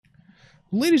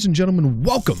Ladies and gentlemen,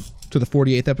 welcome to the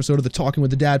 48th episode of the Talking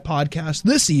with the Dad podcast.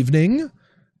 This evening,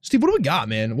 Steve, what do we got,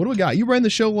 man? What do we got? You ran the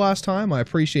show last time. I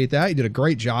appreciate that. You did a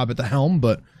great job at the helm,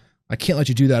 but I can't let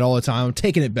you do that all the time. I'm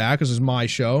taking it back. This is my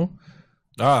show.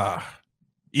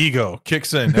 Ego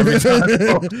kicks in every time.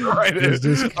 It's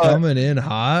just coming in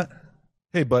hot.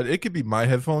 Hey, bud, it could be my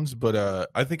headphones, but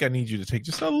I think I need you to take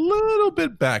just a little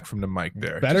bit back from the mic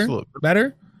there. Better?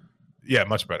 Better? Yeah,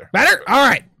 much better. Better? All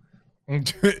right.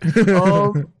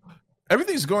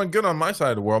 Everything's going good on my side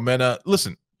of the world, man.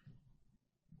 Listen.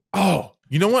 Oh,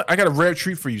 you know what? I got a rare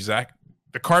treat for you, Zach.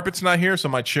 The carpet's not here, so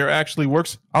my chair actually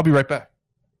works. I'll be right back.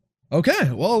 Okay.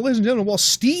 Well, ladies and gentlemen, while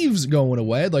Steve's going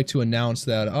away, I'd like to announce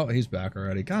that... Oh, he's back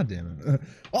already. God damn it.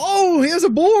 Oh, he has a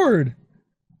board.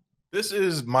 This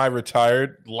is my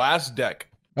retired last deck.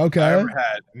 Okay. I ever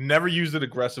had. Never used it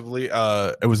aggressively.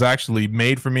 It was actually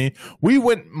made for me.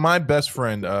 My best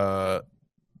friend,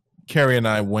 Carrie and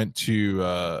I went to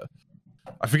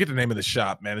I forget the name of the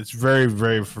shop, man. It's very,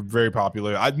 very, very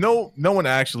popular. I know no one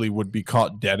actually would be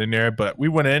caught dead in there, but we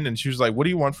went in and she was like, "What do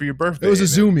you want for your birthday?" It was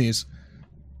a Zoomies.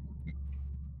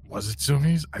 Was it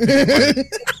Zoomies? I think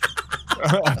it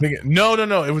was. I think no.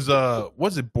 It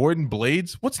was it Board and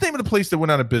Blades? What's the name of the place that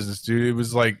went out of business, dude? It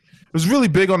was really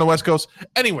big on the West Coast.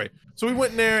 Anyway, so we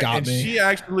went in there and she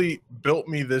actually built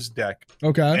me this deck.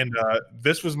 Okay. And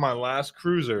this was my last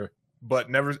cruiser, but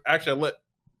never actually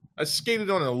I skated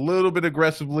on it a little bit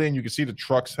aggressively, and you can see the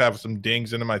trucks have some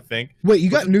dings in them, I think. Wait, you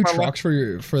got new trucks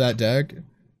for that deck? Yep.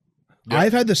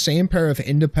 I've had the same pair of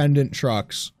independent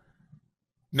trucks.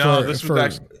 No, this was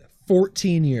actually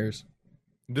 14 years.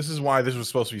 This is why this was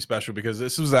supposed to be special, because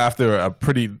this was after a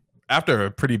pretty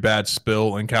bad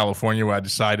spill in California, where I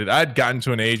decided I'd gotten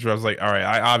to an age where I was like, all right,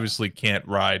 I obviously can't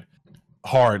ride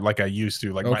hard like I used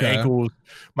to. Like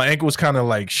my ankles kind of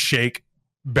like shake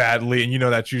badly, and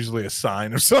that's usually a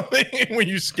sign of something when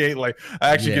you skate. Like I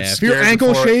actually get scared. If your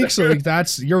ankle shakes, like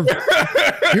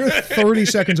you're 30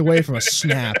 seconds away from a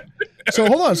snap. So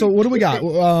hold on. So what do we got?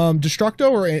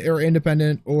 Destructo or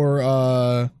independent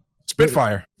or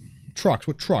Spitfire trucks?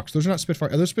 What trucks? Those are not Spitfire.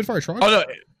 Are those Spitfire trucks? Oh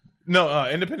no,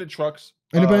 independent trucks.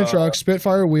 Independent trucks,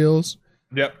 Spitfire wheels.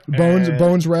 Yep.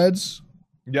 Bones Reds.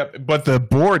 Yep. But the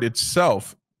board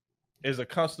itself is a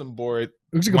custom board.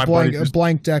 It looks like a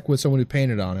blank deck with someone who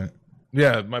painted on it.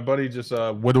 Yeah, my buddy just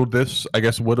whittled this. I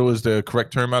guess whittle is the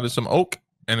correct term, out of some oak,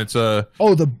 and it's a.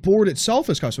 Oh, the board itself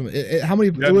is custom. How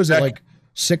many? Yeah, was it like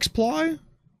 6-ply?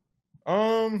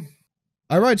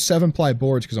 I ride 7-ply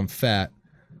boards because I'm fat.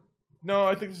 No,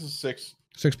 I think this is 6.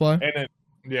 6-ply.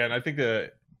 And I think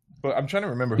but I'm trying to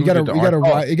remember who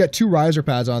you got 2 riser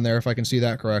pads on there, if I can see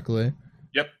that correctly.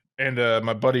 Yep. And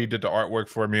my buddy did the artwork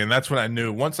for me, and that's when I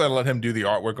knew. Once I let him do the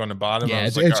artwork on the bottom, yeah,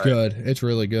 it's right. good. It's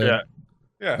really good.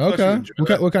 Yeah. Okay.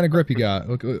 What kind of grip you got?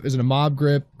 Is it a Mob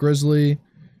grip, Grizzly?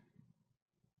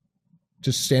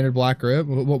 Just standard black grip?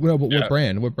 What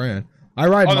brand? What brand? I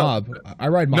ride Mob. I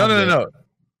ride Mob. No.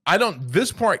 I don't.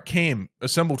 This part came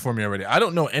assembled for me already. I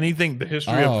don't know anything, the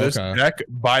history of this deck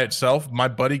by itself. My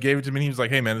buddy gave it to me. He was like,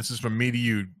 "Hey man, this is from me to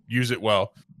you. Use it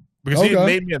well." Because he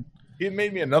had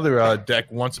made me another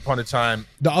deck once upon a time.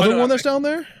 The other one that's down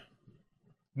there?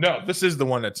 No, this is the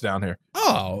one that's down here.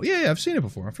 Oh, yeah, I've seen it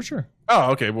before, for sure.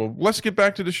 Oh, okay. Well, let's get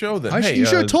back to the show then. You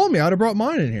should have told me. I'd have brought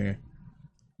mine in here.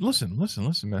 Listen,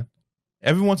 man.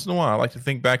 Every once in a while, I like to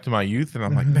think back to my youth, and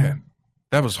I'm like, man,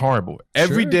 that was horrible.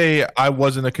 Every day I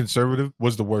wasn't a conservative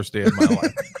was the worst day of my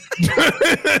life.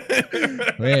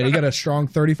 Man, you got a strong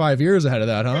 35 years ahead of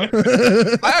that, huh?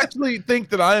 I actually think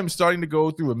that I am starting to go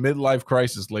through a midlife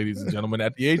crisis, ladies and gentlemen.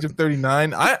 At the age of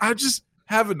 39, I just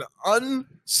have an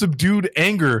unsubdued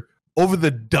anger over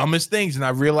the dumbest things, and I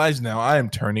realize now I am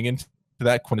turning into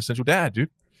that quintessential dad, dude.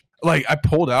 Like, I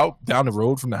pulled out down the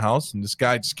road from the house, and this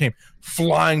guy just came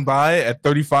flying by at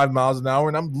 35 miles an hour,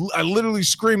 and I literally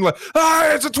screamed like,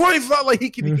 it's a 25, like he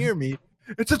can hear me.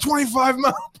 It's a 25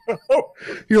 mile per hour.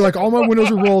 You're like, all my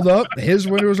windows are rolled up. His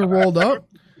windows are rolled up.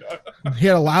 He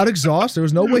had a loud exhaust. There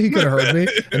was no way he could have heard me,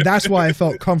 and that's why I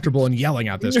felt comfortable in yelling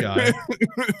at this guy.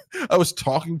 I was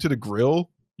talking to the grill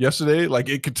yesterday, like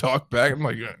it could talk back. I'm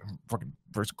like, fucking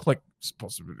first click.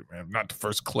 Supposed to be, man, not the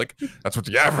first click. That's what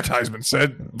the advertisement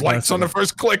said. Lights on the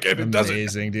first click, and it doesn't.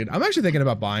 Amazing, dude. I'm actually thinking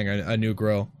about buying a new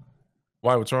grill.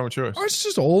 Why? What's wrong with yours? Oh, it's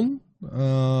just old.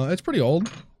 It's pretty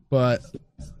old, but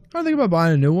I'm thinking about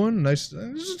buying a new one. Just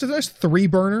a nice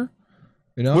 3-burner.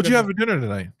 What'd you have for dinner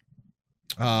tonight?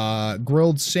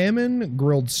 Grilled salmon,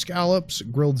 grilled scallops,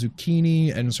 grilled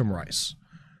zucchini, and some rice.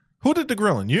 Who did the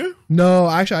grilling? You? No,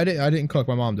 actually, I didn't cook.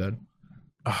 My mom did.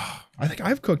 I think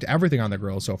I've cooked everything on the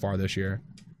grill so far this year.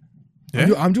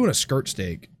 Yeah? I'm doing a skirt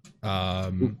steak.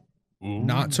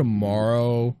 not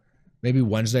tomorrow, maybe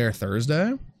Wednesday or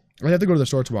Thursday. I have to go to the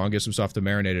store tomorrow and get some stuff to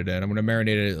marinate it in. I'm going to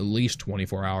marinate it at least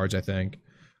 24 hours, I think.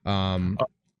 Go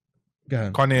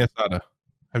ahead. Carne asada.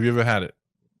 Have you ever had it?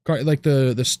 Like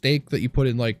the steak that you put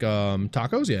in like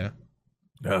tacos? Yeah.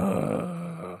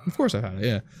 Of course I've had it,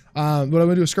 yeah. But I'm going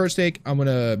to do a skirt steak. I'm going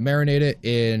to marinate it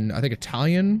in, I think,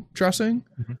 Italian dressing,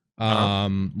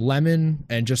 lemon,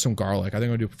 and just some garlic. I think I'm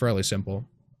going to do fairly simple.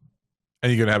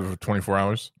 And you're going to have it for 24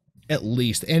 hours? At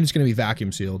least. And it's going to be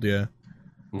vacuum sealed, yeah.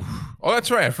 Oof. Oh,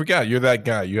 that's right. I forgot. You're that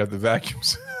guy. You have the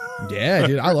vacuums. Yeah,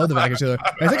 dude. I love the vacuum sealer.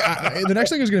 I think the next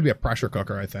thing is going to be a pressure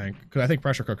cooker, I think. Because I think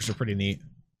pressure cookers are pretty neat.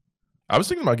 I was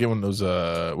thinking about getting one of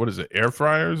those, what is it, air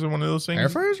fryers or one of those things? Air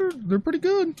fryers, they're pretty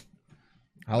good.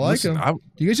 I like them.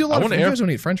 Do you guys eat you guys don't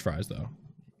eat French fries, though?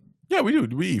 Yeah, we do.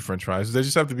 We eat French fries. They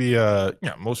just have to be,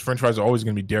 most French fries are always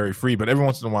going to be dairy free, but every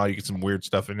once in a while you get some weird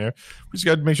stuff in there. We just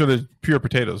got to make sure they're pure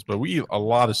potatoes, but we eat a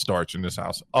lot of starch in this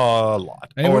house. A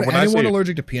lot. Anyone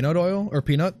allergic to peanut oil or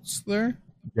peanuts there?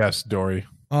 Yes, Dory.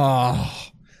 Oh,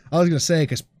 I was going to say,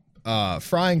 because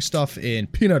frying stuff in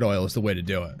peanut oil is the way to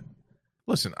do it.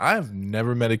 Listen, I've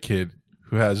never met a kid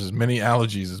who has as many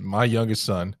allergies as my youngest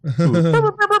son. Who,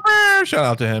 shout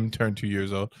out to him, turned 2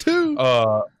 years old.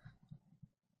 The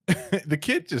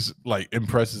kid just like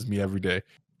impresses me every day.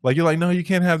 Like, you're like, no, you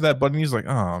can't have that, but he's like,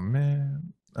 oh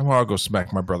man, I'll go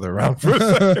smack my brother around for a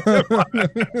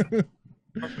second.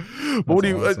 But what do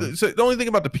you? Awesome. So the only thing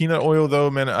about the peanut oil, though,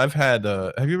 man, I've had.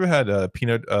 Have you ever had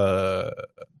peanut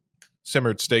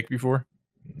simmered steak before?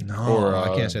 No,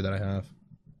 I can't say that I have.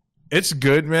 It's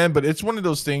good, man, but it's one of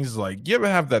those things like, you ever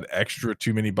have that extra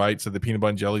too many bites of the peanut butter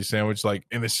and jelly sandwich, like,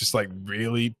 and it's just like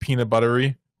really peanut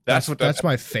buttery. That's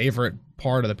my favorite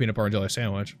part of the peanut butter and jelly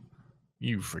sandwich.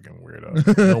 You freaking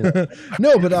weirdo.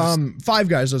 No, but Five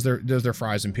Guys does their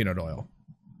fries in peanut oil.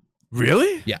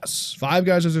 Really? Yes. Five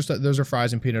Guys does their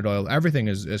fries in peanut oil. Everything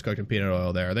is cooked in peanut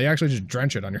oil there. They actually just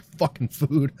drench it on your fucking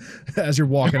food as you're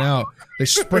walking out. They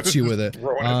spritz you with it.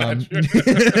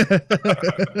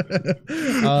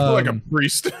 Like a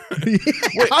priest.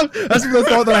 That's the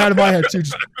thought that I had in my head too.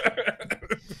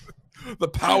 The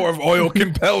power of oil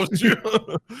compels you.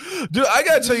 Dude, I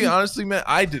gotta tell you honestly, man,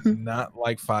 I did not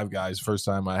like Five Guys first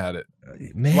time I had it.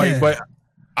 Man. But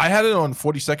I had it on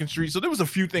 42nd Street, so there was a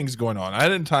few things going on. I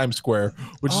had it in Times Square,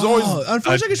 which is always on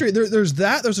 42nd Street. There's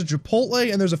a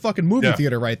Chipotle and there's a fucking movie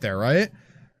theater right there, right?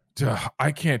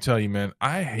 I can't tell you, man.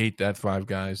 I hate that Five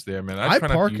Guys there, man. I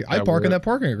park in that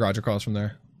parking garage across from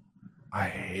there. I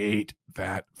hate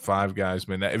that Five Guys,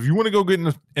 man. If you want to go get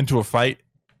into a fight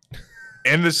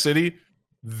in the city,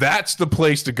 that's the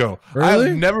place to go.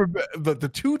 Really? I've never been, the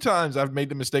two times I've made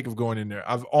the mistake of going in there,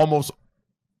 I've almost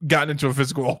gotten into a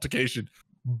physical altercation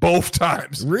both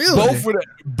times. Really?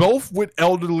 Both with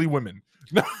elderly women.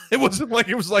 No, it wasn't like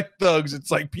it was like thugs.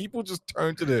 It's like people just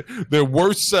turn to their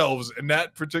worst selves in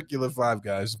that particular Five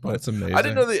Guys. But that's amazing. I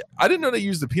didn't know they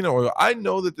used the peanut oil. I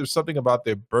know that there's something about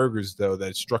their burgers though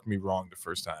that struck me wrong the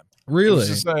first time. Really?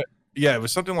 It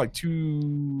was something like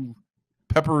too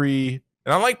peppery.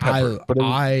 And I like pepper, but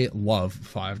I love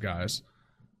Five Guys.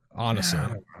 Honestly,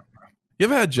 you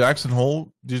ever had Jackson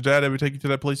Hole? Did your dad ever take you to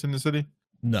that place in the city?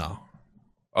 No.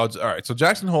 Oh, all right. So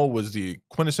Jackson Hole was the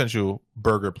quintessential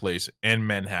burger place in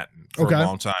Manhattan for a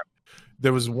long time.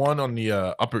 There was one on the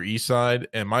Upper East Side,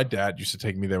 and my dad used to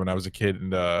take me there when I was a kid,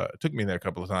 and took me there a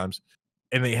couple of times.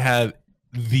 And they had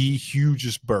the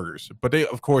hugest burgers, but they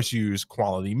of course use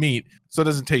quality meat, so it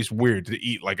doesn't taste weird to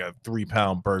eat like a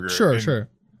 3-pound burger. Sure.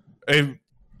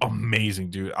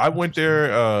 Amazing, dude. I went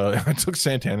there. I took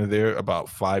Santana there about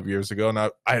 5 years ago, and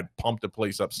I had pumped the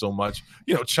place up so much.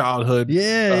 Childhood. Pure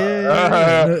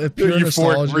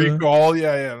euphoric recall.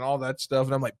 And all that stuff.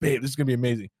 And I'm like, babe, this is gonna be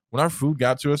amazing. When our food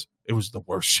got to us, it was the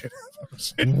worst shit I've ever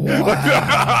seen.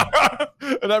 Wow.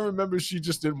 And I remember she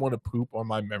just didn't want to poop on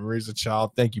my memory as a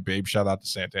child. Thank you, babe. Shout out to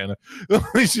Santana.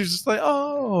 She's just like,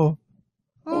 oh,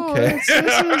 okay.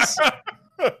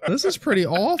 This is pretty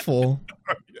awful.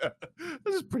 Yeah,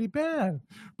 this is pretty bad.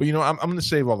 But I'm going to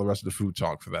save all the rest of the food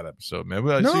talk for that episode, man.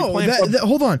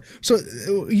 Hold on. So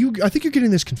I think you're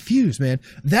getting this confused, man.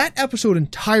 That episode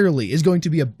entirely is going to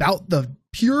be about the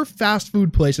pure fast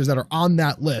food places that are on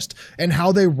that list and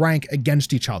how they rank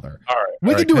against each other. All right.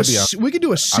 We could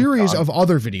do a series of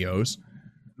other videos.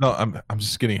 No, I'm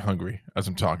just getting hungry as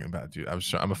I'm talking about it, dude.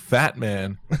 I'm a fat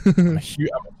man. I'm a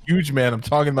huge man. I'm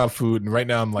talking about food, and right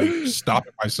now I'm like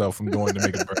stopping myself from going to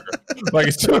make a burger. Like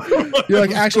you're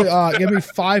like, actually, give me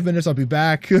 5 minutes. I'll be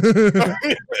back.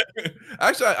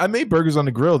 Actually, I made burgers on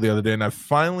the grill the other day, and I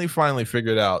finally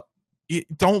figured out.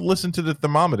 Don't listen to the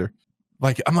thermometer.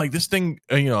 Like I'm like this thing,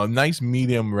 a nice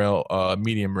medium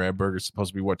rare burger is supposed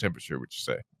to be what temperature would you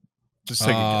say? Just take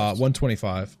a guess.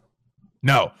 125.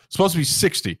 No, it's supposed to be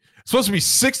 60. It's supposed to be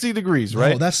 60 degrees,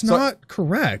 right? No, that's not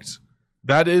correct.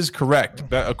 That is correct.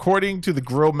 That according to the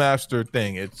Grill Master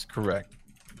thing, it's correct.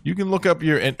 You can look up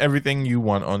everything you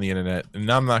want on the internet,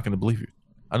 and I'm not going to believe you.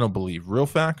 I don't believe real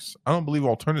facts. I don't believe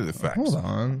alternative facts. Hold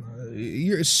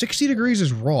on. 60 degrees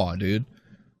is raw, dude.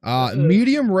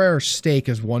 Medium rare steak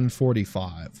is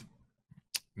 145.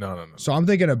 No. So I'm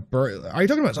thinking are you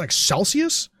talking about like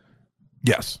Celsius?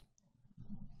 Yes.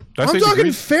 I'm talking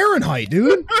degrees? Fahrenheit,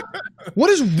 dude. What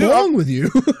is wrong with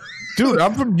you? Dude,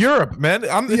 I'm from Europe, man.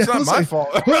 It's not my fault.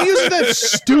 We're using that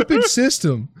stupid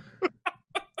system.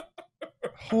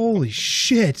 Holy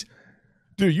shit.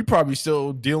 Dude, you probably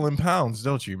still deal in pounds,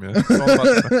 don't you, man?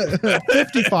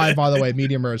 55, by the way.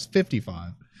 Medium rare is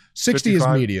 55. 60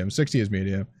 55? Is medium. 60 is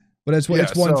medium. But it's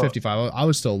 155. I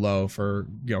was still low for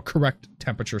correct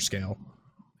temperature scale.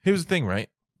 Here's the thing, right?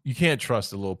 You can't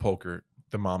trust a little poker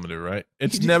thermometer, right?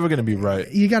 It's never going to be right.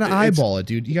 You got to eyeball it,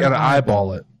 dude. You got to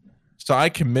eyeball it. So I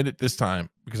committed this time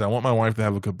because I want my wife to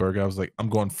have a good burger. I was like, I'm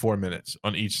going 4 minutes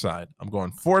on each side. I'm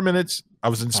going 4 minutes. I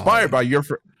was inspired by your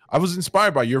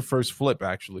first flip,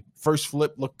 actually. First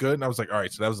flip looked good, and I was like, all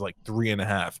right, so that was like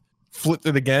 3.5. Flipped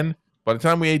it again. By the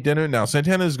time we ate dinner, now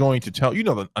Santana is going to tell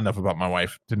enough about my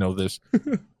wife to know this.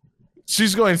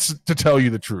 She's going to tell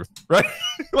you the truth, right?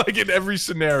 Like in every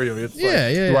scenario. It's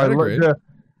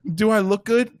do I look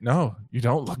good? No, you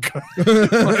don't look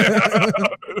good.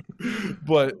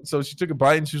 But so she took a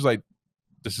bite and she was like,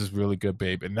 "This is really good,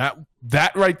 babe." And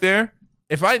that right there,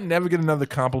 if I never get another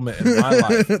compliment in my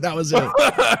life, that was it.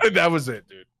 That was it,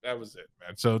 dude. That was it,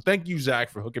 man. So thank you, Zach,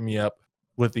 for hooking me up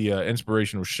with the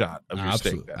inspirational shot of your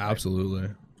steak. Absolutely.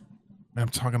 Man, I'm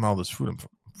talking about all this food. I'm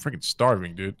freaking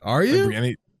starving, dude. Are you?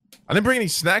 I didn't bring any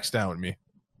snacks down with me.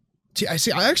 See, I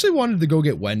actually wanted to go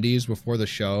get Wendy's before the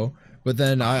show, but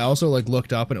then I also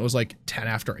looked up and it was 10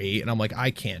 after 8, and I'm like,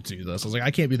 I can't do this. I was like,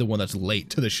 I can't be the one that's late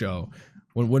to the show.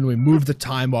 When we moved the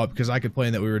time up because I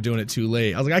complained that we were doing it too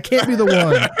late. I was like, I can't be the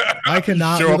one. I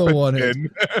cannot be the one.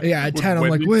 At 10, I'm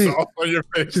like, wait.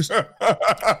 Just, how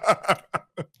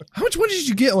much Wendy's did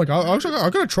you get? Like, I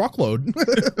got a truckload.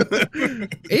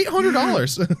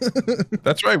 $800.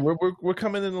 That's right. We're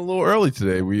coming in a little early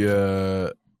today.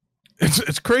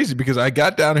 It's crazy because I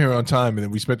got down here on time and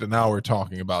then we spent an hour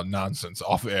talking about nonsense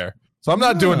off air. So I'm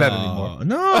not doing that anymore.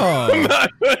 No.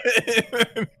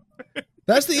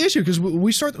 That's the issue because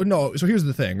we start. No, so here's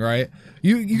the thing, right?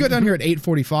 You got down here at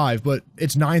 8:45, but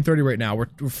it's 9:30 right now. We're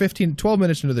 12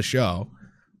 minutes into the show,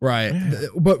 right? Yeah.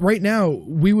 But right now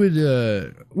we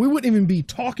wouldn't even be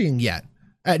talking yet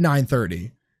at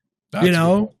 9:30. You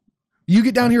know, cool. You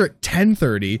get down here at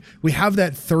 10:30. We have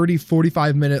that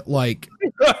 30-45 minute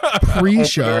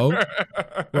pre-show,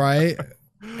 right?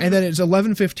 And then it's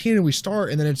 11:15 and we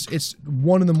start, and then it's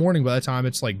 1 a.m. by the time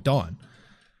it's done.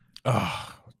 Oh.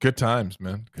 Good times,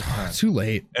 man. Good times. Too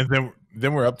late. And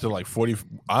then we're up to 40.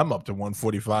 I'm up to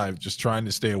 1:45, just trying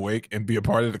to stay awake and be a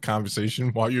part of the conversation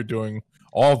while you're doing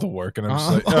all the work. And I'm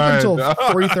just up until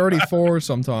 3:34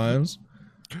 sometimes.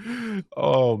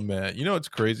 Oh man, you know what's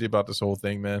crazy about this whole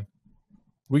thing, man?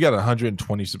 We got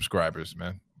 120 subscribers,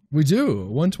 man. We do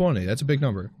 120. That's a big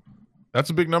number. That's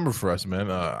a big number for us,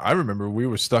 man. I remember we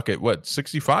were stuck at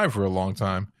 65 for a long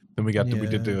time. Then we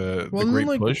did the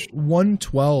great push.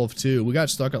 112 too. We got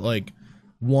stuck at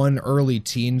one early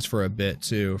teens for a bit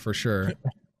too, for sure.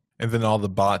 And then all the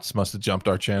bots must have jumped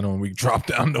our channel and we dropped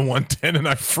down to 110 and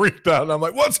I freaked out. And I'm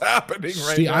like, what's happening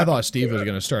now? I thought Steve was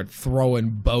going to start throwing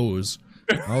bows.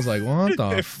 I was like, what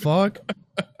the fuck?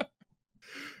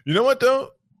 You know what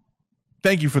though?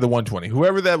 Thank you for the 120.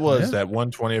 Whoever that was, that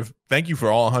 120. Thank you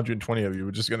for all 120 of you. We're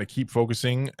just going to keep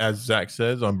focusing, as Zach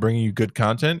says, on bringing you good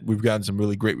content. We've gotten some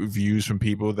really great reviews from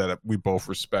people that we both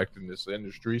respect in this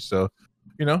industry. So,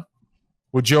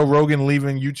 with Joe Rogan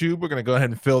leaving YouTube, we're going to go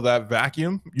ahead and fill that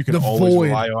vacuum. You can always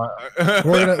rely on.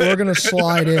 We're gonna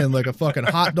slide in like a fucking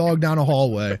hot dog down a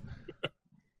hallway.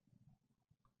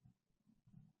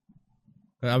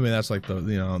 I mean, that's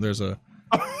there's a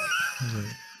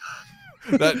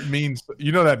that means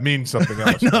something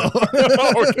else. I know.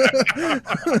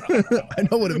 I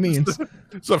know what it means.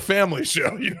 It's a family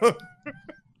show,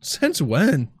 Since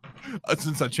when?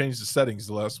 Since I changed the settings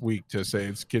the last week to say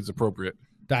it's kids appropriate.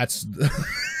 That's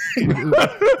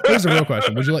here's the real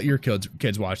question. Would you let your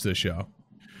kids watch this show?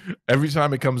 Every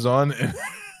time it comes on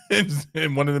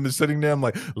and one of them is sitting there, I'm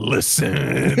like, listen,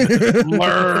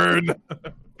 learn.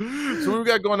 So what we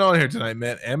got going on here tonight,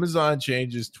 man? Amazon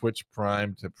changes Twitch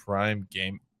Prime to Prime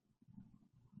Game.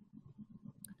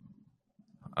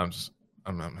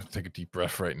 I'm gonna take a deep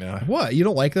breath right now. What? You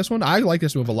don't like this one? I like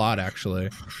this move a lot, actually.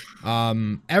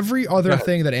 Every other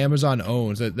thing that Amazon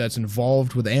owns that's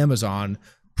involved with Amazon,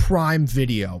 Prime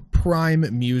Video, Prime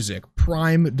Music,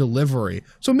 Prime Delivery.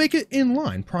 So make it in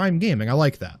line. Prime Gaming. I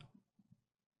like that.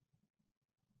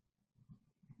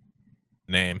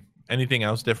 Name. Anything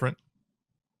else different?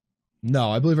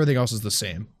 No, I believe everything else is the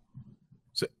same.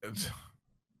 So, it's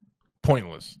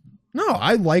pointless. No,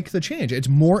 I like the change. It's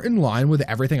more in line with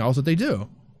everything else that they do.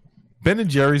 Ben and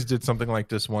Jerry's did something like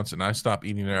this once, and I stopped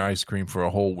eating their ice cream for a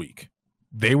whole week.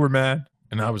 They were mad,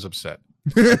 and I was upset.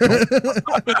 They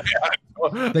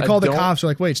called the cops. They're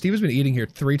like, wait, Steve has been eating here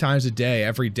 3 times a day,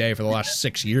 every day for the last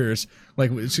 6 years.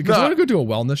 Like, because I want to go do a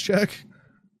wellness check.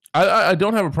 I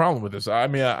don't have a problem with this. I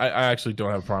mean, I actually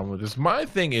don't have a problem with this. My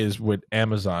thing is with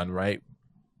Amazon, right?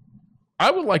 I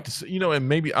would like to see, you know, and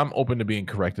maybe I'm open to being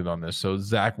corrected on this, so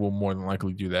Zach will more than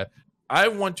likely do that. I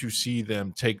want to see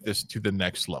them take this to the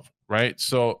next level, right?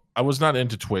 So I was not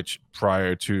into Twitch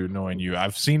prior to knowing you.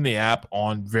 I've seen the app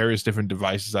on various different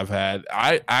devices I've had.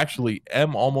 I actually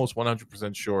am almost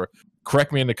 100% sure,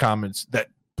 correct me in the comments, that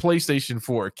PlayStation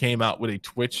 4 came out with a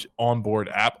Twitch onboard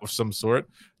app of some sort.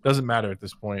 Doesn't matter at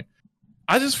this point.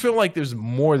 I just feel like there's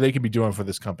more they could be doing for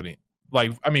this company.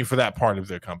 Like, I mean, for that part of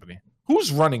their company.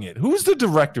 Who's running it? Who's the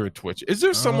director at Twitch? Is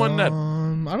there someone that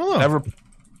I don't know.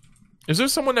 Is there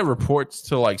someone that reports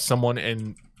to like someone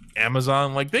in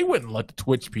Amazon? Like they wouldn't let the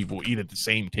Twitch people eat at the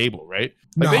same table, right?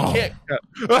 Like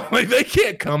they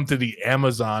can't come to the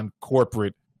Amazon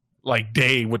corporate like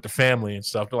day with the family and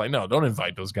stuff. They're like, no, don't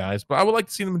invite those guys. But I would like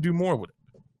to see them do more with it.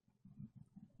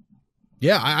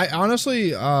 Yeah, I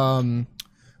honestly,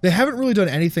 they haven't really done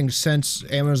anything since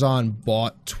Amazon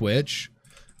bought Twitch.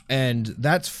 And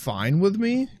that's fine with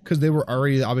me because they were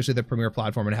already obviously the premier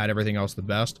platform and had everything else the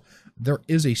best. There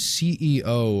is a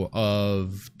CEO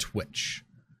of Twitch.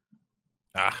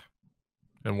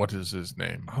 And what is his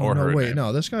name? Oh, or no, wait, name?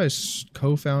 No, this guy's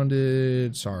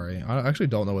co-founded. Sorry, I actually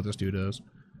don't know what this dude is.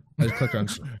 I just clicked on.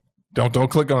 Don't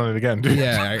click on it again, dude.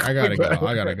 Yeah, I gotta go.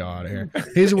 I gotta go out of here.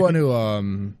 He's the one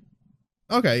who.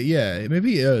 Okay, yeah,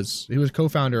 maybe he is. He was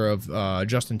co-founder of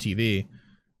Justin TV,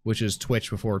 which is Twitch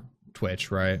before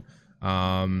Twitch, right?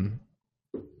 Yeah,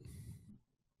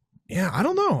 I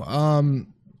don't know.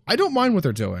 I don't mind what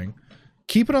they're doing.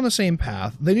 Keep it on the same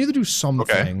path. They need to do some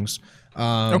things.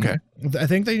 I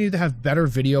think they need to have better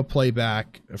video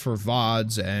playback for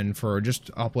VODs and for just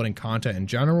uploading content in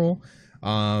general.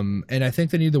 And I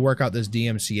think they need to work out this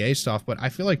DMCA stuff, but I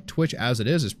feel like Twitch as it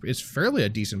is fairly a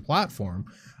decent platform.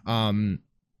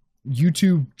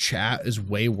 YouTube chat is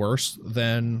way worse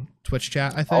than Twitch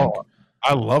chat, I think. Oh,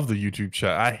 I love the YouTube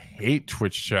chat. I hate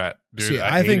Twitch chat, dude. See,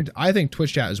 I think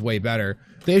Twitch chat is way better.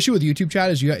 The issue with YouTube chat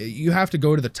is you have to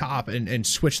go to the top and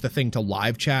switch the thing to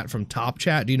live chat from top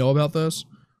chat. Do you know about this?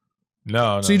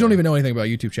 No. So you don't even know anything about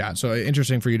YouTube chat. So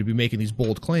interesting for you to be making these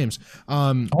bold claims. Hold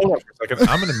on for a second.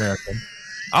 I'm an American.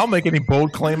 I'll make any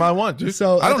bold claim I want, dude.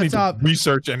 So I don't need to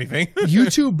research anything.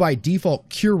 YouTube by default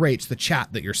curates the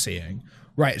chat that you're seeing.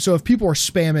 Right. So if people are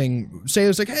spamming, say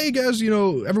it's like, hey guys, you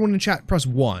know, everyone in chat press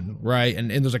 1, right? And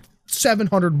there's like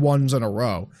 700 ones in a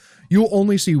row. You'll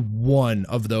only see one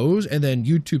of those, and then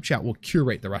YouTube chat will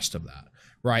curate the rest of that.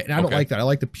 Right. And I don't like that. I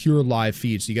like the pure live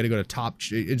feed. So you got to go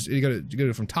to you got to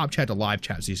go from top chat to live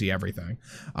chat so you see everything.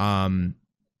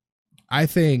 I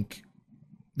think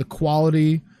the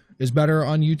quality is better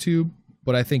on YouTube.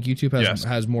 But I think YouTube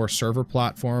has more server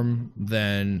platform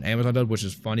than Amazon does, which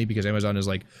is funny because Amazon is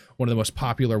like one of the most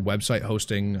popular website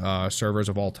hosting servers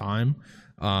of all time.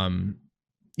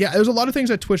 Yeah, there's a lot of things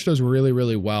that Twitch does really,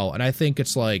 really well. And I think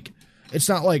it's like, it's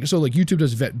not like, so like YouTube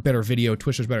does better video,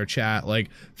 Twitch does better chat, like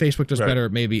Facebook does better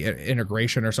maybe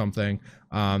integration or something.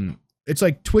 It's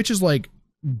like Twitch is like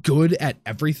good at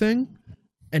everything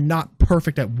and not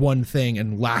perfect at one thing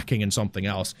and lacking in something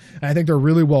else. And I think they're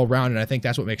really well-rounded. I think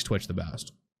that's what makes Twitch the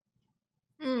best.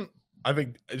 I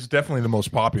think it's definitely the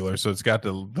most popular, so it's got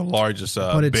the largest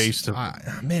base.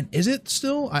 Man, is it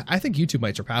still? I think YouTube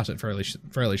might surpass it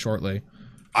fairly shortly.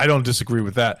 I don't disagree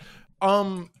with that.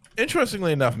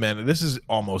 Interestingly enough, man, this is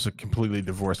almost a completely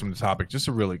divorced from the topic. Just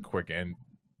a really quick and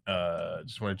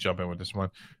just want to jump in with this one.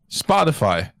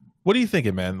 Spotify. What are you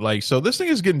thinking, man? Like, so this thing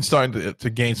is starting to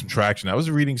gain some traction. I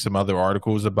was reading some other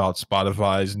articles about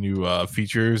Spotify's new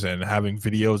features and having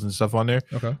videos and stuff on there.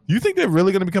 Okay. You think they're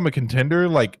really going to become a contender?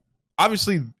 Like,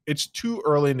 obviously, it's too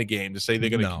early in the game to say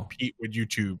they're going to compete with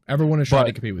YouTube. Everyone is trying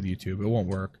to compete with YouTube. It won't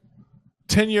work.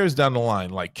 10 years down the line,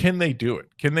 like, can they do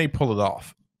it? Can they pull it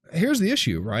off? Here's the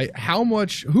issue, right?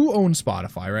 Who owns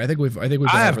Spotify, right? I think we've been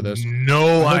over this.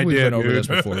 No idea. We've been over this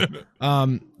before.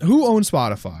 Who owns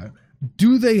Spotify?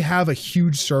 do they have a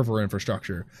huge server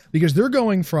infrastructure? Because they're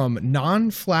going from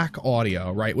non-FLAC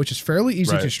audio, right, which is fairly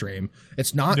easy to stream.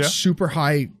 It's not super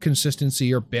high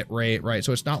consistency or bit rate, right?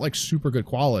 So it's not like super good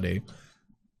quality.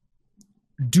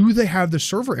 Do they have the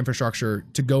server infrastructure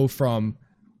to go from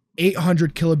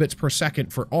 800 kilobits per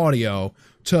second for audio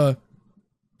to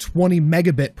 20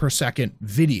 megabit per second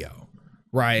video,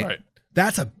 right?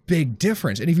 That's a big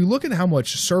difference. And if you look at how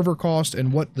much server cost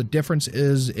and what the difference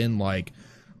is in like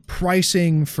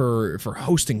pricing for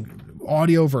hosting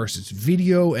audio versus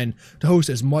video, and to host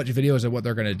as much video as what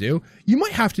they're going to do, you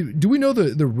might have to, do we know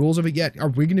the rules of it yet? Are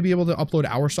we going to be able to upload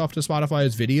our stuff to Spotify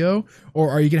as video, or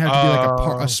are you going to have to be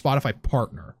like a Spotify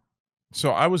partner?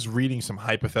 So I was reading some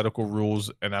hypothetical rules,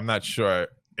 and I'm not sure.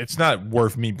 It's not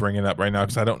worth me bringing up right now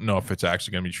because I don't know if it's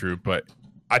actually going to be true, but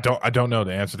I don't know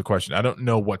to answer the question. I don't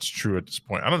know what's true at this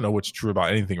point. I don't know what's true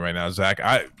about anything right now, Zach.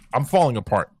 I'm falling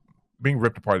apart, being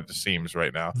ripped apart at the seams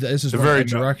right now. This is a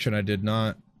direction I did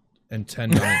not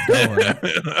intend on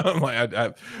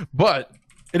going. But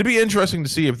it'd be interesting to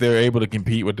see if they're able to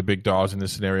compete with the big dogs in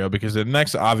this scenario, because the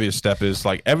next obvious step is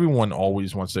like everyone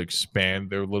always wants to expand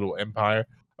their little empire.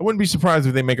 I wouldn't be surprised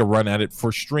if they make a run at it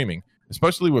for streaming,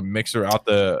 especially with Mixer out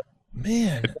the...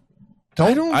 Man,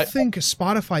 I don't think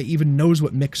Spotify even knows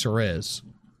what Mixer is.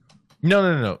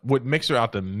 No. With Mixer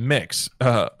out the mix,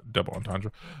 double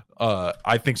entendre,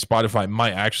 I think Spotify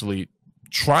might actually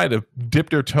try to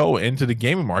dip their toe into the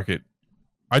gaming market.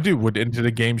 I do, into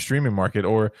the game streaming market.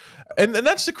 And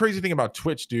that's the crazy thing about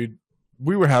Twitch, dude.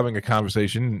 We were having a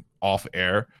conversation off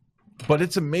air, but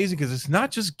it's amazing because it's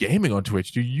not just gaming on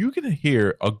Twitch, dude. You can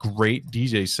hear a great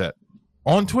DJ set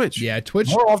on Twitch. Yeah, Twitch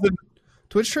more often.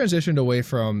 Twitch transitioned away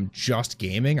from just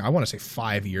gaming, I want to say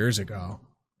 5 years ago.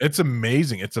 It's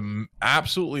amazing. It's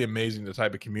absolutely amazing the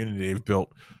type of community they've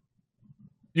built.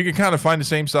 You can kind of find the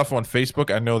same stuff on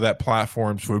Facebook. I know that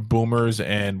platforms for boomers,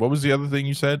 and what was the other thing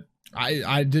you said?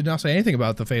 I did not say anything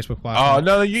about the Facebook platform. Oh,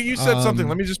 no, you said something.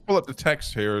 Let me just pull up the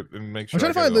text here and make sure.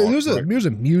 I'm trying to find, there's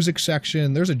a music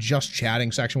section. There's a just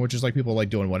chatting section, which is like people like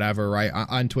doing whatever, right,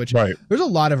 on Twitch. Right. There's a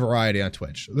lot of variety on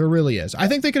Twitch. There really is. I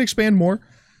think they could expand more,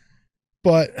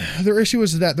 but their issue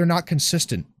is that they're not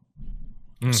consistent.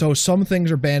 So some things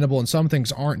are bannable and some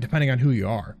things aren't, depending on who you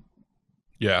are.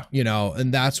 Yeah. You know,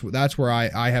 and that's where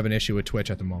I have an issue with Twitch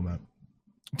at the moment.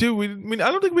 Dude,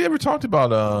 I don't think we ever talked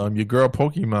about your girl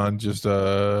Pokemon, just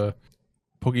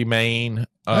Pokemon.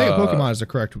 I think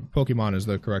Pokemon is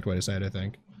the correct way to say it, I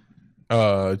think.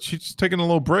 She's taking a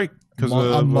little break because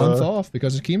a month off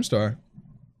because of Keemstar.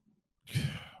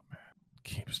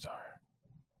 Keemstar.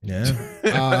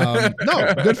 Yeah.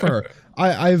 No, good for her.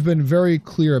 I've been very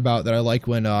clear about that. I like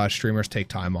when streamers take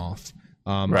time off.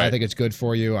 I think it's good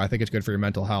for you. I think it's good for your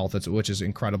mental health, which is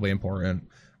incredibly important.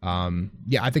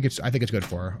 Yeah, I think it's good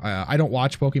for her. I don't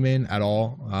watch Pokemon at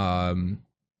all. I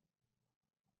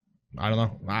don't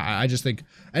know. I just think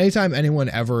anytime anyone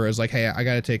ever is like, hey, I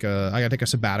gotta take a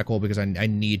sabbatical because I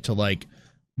need to like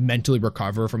mentally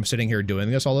recover from sitting here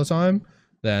doing this all the time,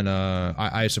 then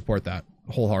I support that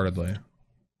wholeheartedly.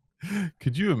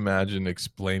 Could you imagine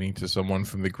explaining to someone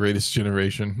from the greatest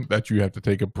generation that you have to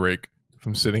take a break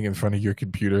from sitting in front of your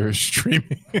computer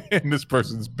streaming and this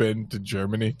person's been to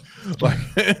Germany? Like,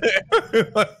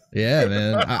 yeah,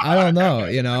 man. I don't know,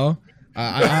 you know?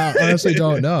 I honestly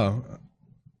don't know.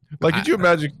 Like, could you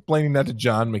imagine explaining that to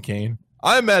John McCain?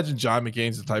 I imagine John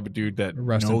McCain's the type of dude that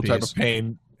no type of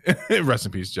pain. Rest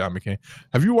in peace, John McCain.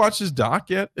 Have you watched his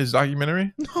doc yet? His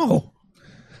documentary? No.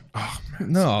 Oh,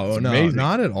 man, no,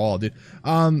 not at all, dude.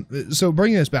 So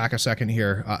bringing this back a second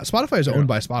here, Spotify is owned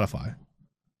by Spotify.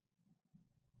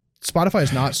 Spotify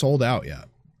is not sold out yet.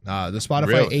 The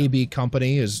Spotify AB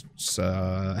company is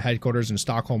headquarters in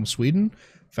Stockholm, Sweden,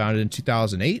 founded in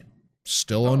 2008,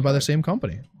 still owned by the same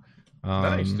company.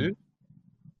 Nice, dude.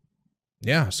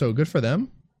 Yeah, so good for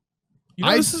them. You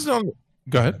know, this is on.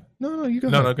 Go ahead. No, you go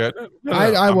ahead. No, go ahead. No,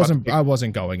 I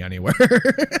wasn't going anywhere.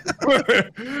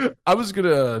 I was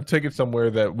gonna take it somewhere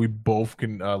that we both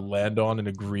can land on and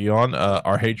agree on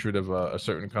our hatred of a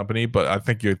certain company. But I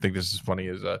think you think this is funny.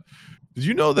 Is did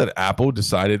you know that Apple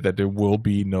decided that there will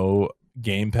be no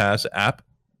Game Pass app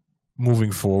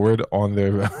moving forward on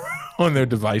their on their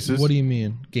devices? What do you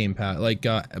mean Game Pass? Like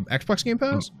Xbox Game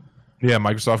Pass? Yeah,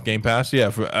 Microsoft Game Pass. Yeah,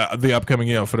 for the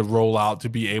upcoming, for the rollout to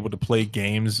be able to play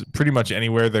games pretty much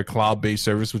anywhere, their cloud-based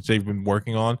service, which they've been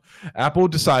working on. Apple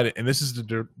decided, and this is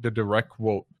the direct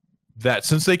quote, that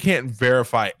since they can't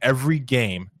verify every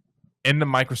game in the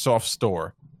Microsoft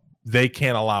Store, they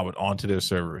can't allow it onto their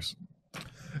servers.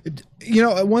 You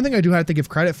know, one thing I do have to give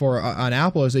credit for on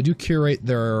Apple is they do curate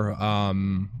their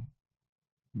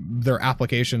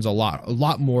applications a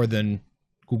lot more than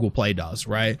Google Play does,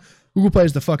 right? Google Play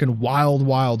is the fucking wild,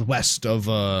 wild west of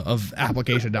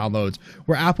application downloads.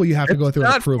 Where Apple, you have to go through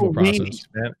an approval process.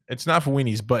 Man. It's not for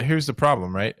weenies, but here's the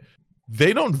problem, right?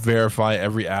 They don't verify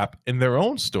every app in their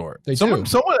own store. Someone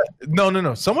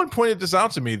pointed this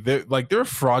out to me. There are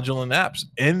fraudulent apps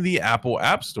in the Apple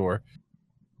App Store.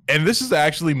 And this is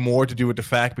actually more to do with the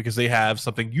fact because they have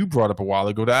something you brought up a while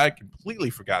ago that I had completely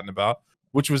forgotten about,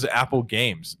 which was Apple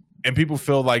Games. And people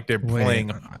feel like they're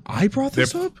playing. I brought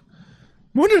this up?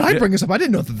 When did I bring this up? I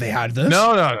didn't know that they had this.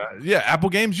 No. Yeah, Apple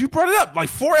Games. You brought it up like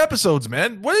 4 episodes,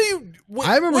 man. What are you?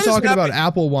 I remember talking about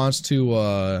Apple wants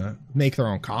to make their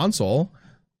own console.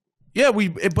 Yeah,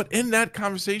 but in that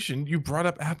conversation, you brought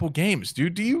up Apple Games,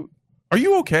 dude. Are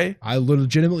you okay? I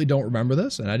legitimately don't remember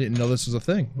this, and I didn't know this was a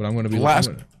thing. But I'm going to be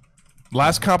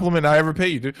last compliment I ever pay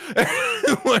you, dude.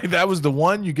 Like that was the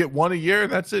one. You get one a year,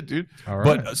 and that's it, dude. All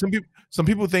right. But some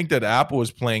people think that Apple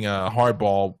is playing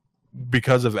hardball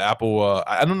because of Apple.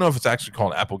 I don't know if it's actually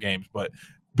called Apple Games, but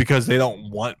because they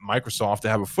don't want Microsoft to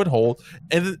have a foothold.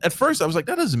 And at first, I was like,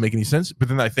 that doesn't make any sense. But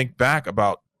then I think back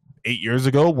about 8 years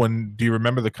ago, do you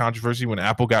remember the controversy when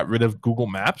Apple got rid of Google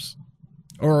Maps?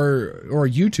 Or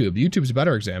YouTube. YouTube's a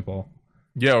better example.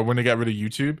 Yeah, or when they got rid of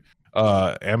YouTube.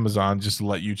 Amazon just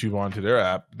let YouTube onto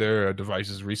their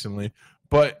devices recently.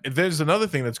 But there's another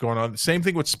thing that's going on. Same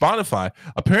thing with Spotify.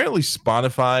 Apparently,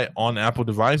 Spotify on Apple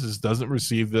devices doesn't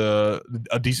receive a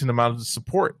decent amount of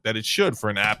support that it should for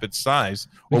an app its size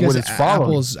or what it's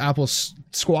following. Apple's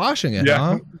squashing it,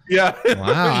 huh? Yeah.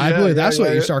 Wow, I believe that's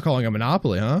what you start calling a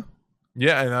monopoly, huh?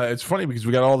 Yeah, and it's funny because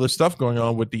we got all this stuff going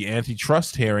on with the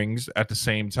antitrust hearings at the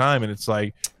same time, and it's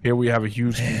like here we have a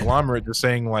huge conglomerate just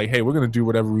saying like, "Hey, we're going to do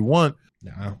whatever we want."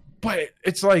 No. But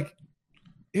it's like,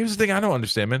 here's the thing I don't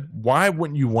understand, man. Why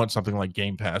wouldn't you want something like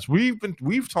Game Pass? We've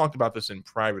talked about this in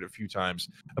private a few times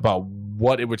about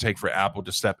what it would take for Apple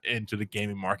to step into the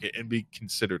gaming market and be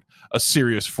considered a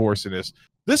serious force in this.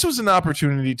 This was an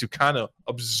opportunity to kind of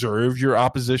observe your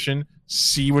opposition,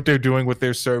 see what they're doing with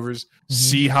their servers,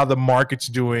 see how the market's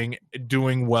doing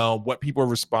well, what people are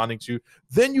responding to.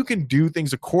 Then you can do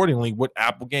things accordingly with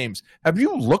Apple Games. Have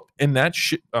you looked in that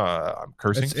shit? I'm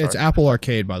cursing. It's Apple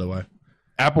Arcade, by the way.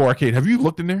 Apple Arcade. Have you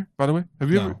looked in there, by the way? Have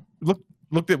you ever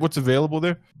looked at what's available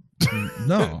there?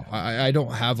 No, I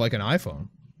don't have like an iPhone.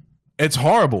 It's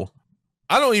horrible.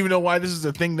 I don't even know why this is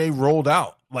a thing they rolled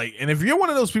out. Like, and if you're one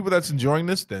of those people that's enjoying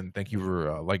this, then thank you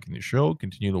for liking the show.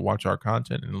 Continue to watch our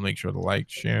content and make sure to like,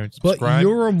 share, and subscribe. But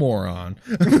you're a moron.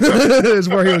 Is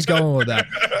where he was going with that.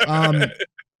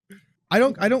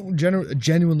 I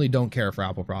genuinely don't care for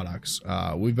Apple products.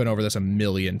 We've been over this a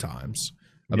million times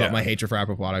about my hatred for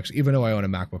Apple products, even though I own a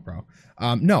MacBook Pro.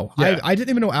 I didn't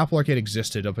even know Apple Arcade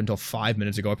existed up until 5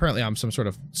 minutes ago. Apparently, I'm some sort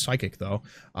of psychic though,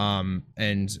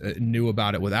 and knew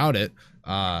about it without it.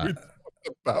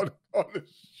 About it on the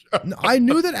show. I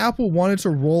knew that Apple wanted to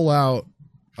roll out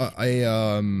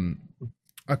a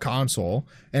console,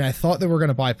 and I thought they were going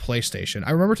to buy PlayStation.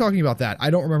 I remember talking about that. I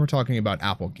don't remember talking about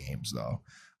Apple games though.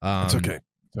 It's okay.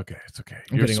 It's okay.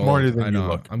 You're smarter old. than you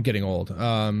look. I'm getting old.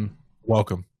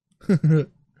 Welcome.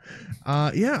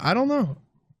 Yeah, I don't know.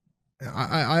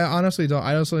 I honestly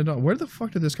don't. Where the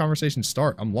fuck did this conversation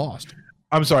start? I'm lost.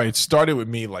 I'm sorry. It started with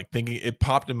me like thinking. It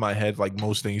popped in my head like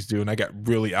most things do, and I got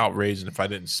really outraged if I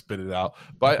didn't spit it out.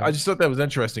 But I just thought that was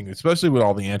interesting, especially with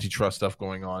all the antitrust stuff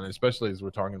going on, especially as we're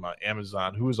talking about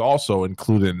Amazon, who is also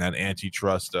included in that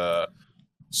antitrust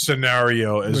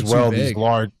scenario as well. These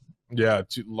large,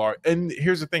 too large. And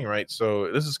here's the thing, right?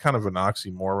 So this is kind of an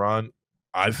oxymoron,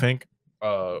 I think.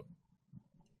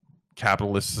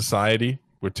 Capitalist society.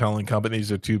 We're telling companies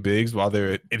they're too big while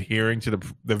they're adhering to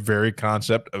the very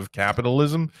concept of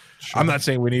capitalism. Sure. I'm not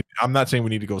saying we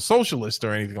need to go socialist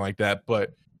or anything like that,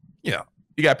 but you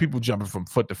got people jumping from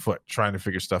foot to foot trying to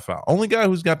figure stuff out. Only guy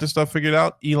who's got this stuff figured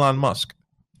out, Elon Musk.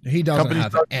 He doesn't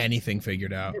have anything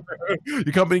figured out. Your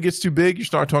company gets too big, you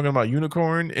start talking about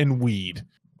unicorn and weed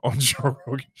on Joe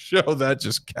Rogan show. That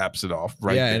just caps it off,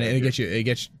 right? Yeah, there. and it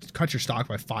gets cut your stock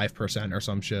by 5% or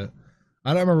some shit.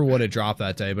 I don't remember what it dropped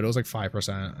that day, but it was like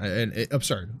 5%. And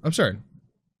absurd.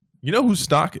 You know whose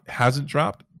stock hasn't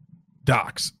dropped?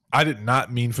 Docs. I did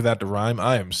not mean for that to rhyme.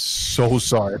 I am so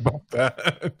sorry about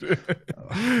that.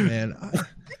 Man,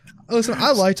 listen,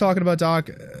 I like talking about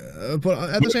Doc, but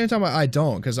at the same time, I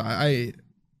don't, because I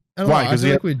don't know. I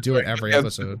feel like we do it every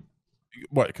episode.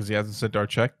 What? Because he hasn't sent our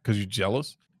check? Because you're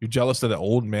jealous? You're jealous that an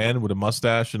old man with a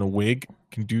mustache and a wig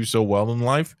can do so well in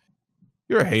life?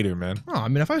 You're a hater, man. Oh, I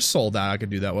mean, if I sold that, I could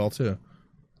do that well too.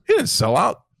 He didn't sell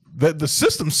out. The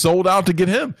system sold out to get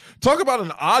him. Talk about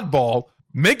an oddball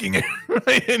making it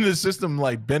right in the system,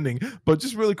 like bending. But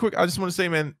just really quick, I just want to say,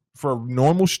 man, for a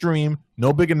normal stream,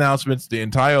 no big announcements, the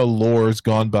entire lore's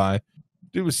gone by.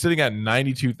 Dude was sitting at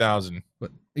 92,000.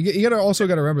 But you also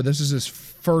gotta remember, this is his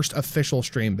first official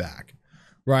stream back,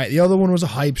 right? The other one was a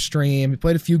hype stream. He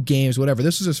played a few games, whatever.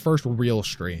 This is his first real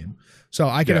stream. So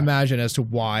I can imagine as to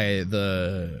why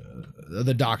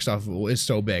the doc stuff is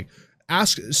so big.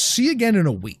 See again in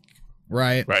a week,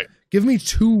 right? Right. Give me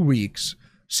 2 weeks.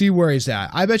 See where he's at.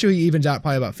 I bet you he evens out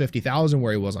probably about 50,000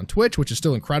 where he was on Twitch, which is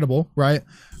still incredible, right?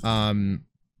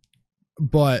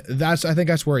 But I think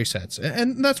that's where he sits,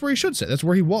 and that's where he should sit. That's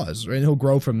where he was, and he'll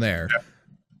grow from there. Yeah.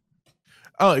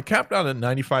 Oh, it capped out at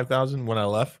 95,000 when I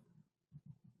left.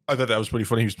 I thought that was pretty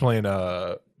funny. He was playing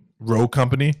Rogue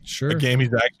Company, sure, a game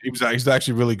he's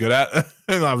actually really good at,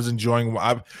 and I was enjoying.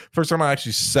 First time I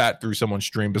actually sat through someone's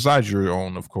stream, besides your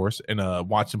own, of course, and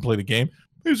watched him play the game.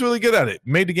 He was really good at it.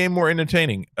 Made the game more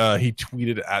entertaining. He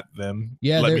tweeted at them.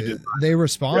 Yeah, they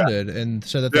responded and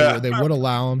said that they would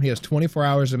allow him. He has 24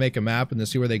 hours to make a map and to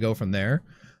see where they go from there.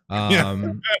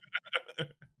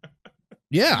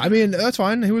 Yeah, I mean, that's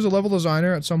fine. He was a level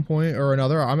designer at some point or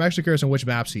another. I'm actually curious on which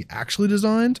maps he actually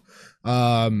designed.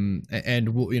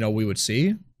 And we would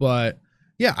see. But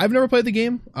yeah, I've never played the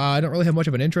game. I don't really have much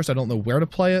of an interest. I don't know where to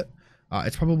play it.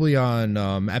 It's probably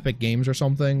on Epic Games or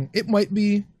something. It might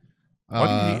be. Why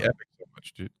do you hate Epic so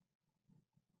much, dude?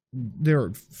 They're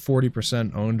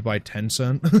 40% owned by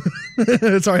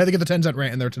Tencent. Sorry, I had to get the Tencent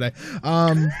rant in there today.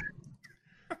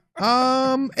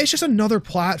 It's just another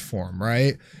platform,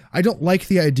 right? I don't like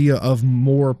the idea of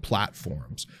more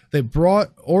platforms.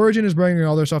 Origin is bringing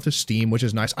all their stuff to Steam, which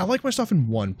is nice. I like my stuff in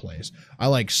one place. I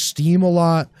like Steam a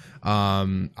lot.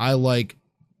 I like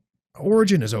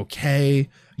Origin is okay.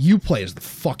 Uplay is the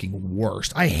fucking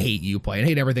worst. I hate Uplay and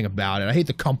hate everything about it. I hate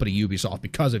the company Ubisoft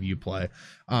because of Uplay.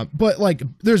 But like,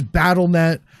 there's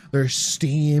Battle.net, there's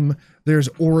Steam, there's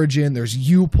Origin, there's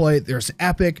Uplay, there's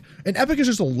Epic, and Epic is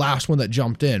just the last one that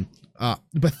jumped in.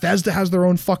 Bethesda has their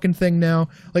own fucking thing now.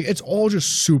 Like, it's all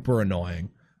just super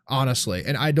annoying, honestly,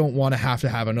 and I don't want to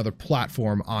have another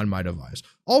platform on my device.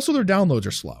 Also, their downloads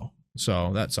are slow,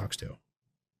 so that sucks too.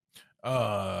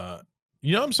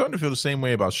 I'm starting to feel the same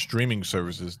way about streaming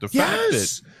services. The fact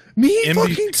that me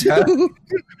fucking too.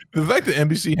 The fact that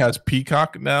NBC has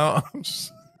Peacock now,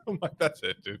 I'm like, that's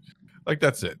it, dude. Like,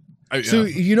 that's it.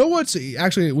 You know what's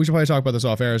actually, we should probably talk about this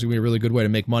off air. It's gonna be a really good way to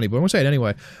make money, but I'm gonna say it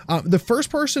anyway. The first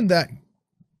person that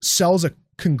sells a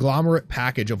conglomerate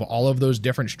package of all of those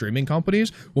different streaming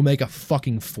companies will make a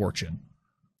fucking fortune.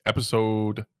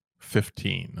 Episode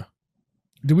 15.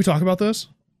 Did we talk about this?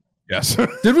 Yes.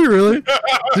 Did we really?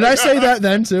 Did I say that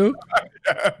then too?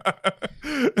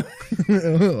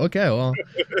 Okay, well,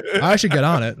 I should get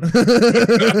on it.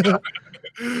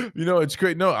 It's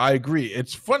great. No, I agree.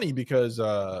 It's funny because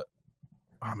I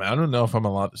don't know if I'm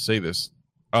allowed to say this.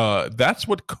 That's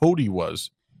what Kodi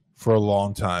was for a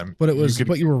long time. But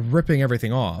you were ripping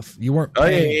everything off. You weren't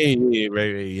paying.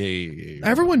 Hey.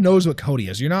 Everyone knows what Kodi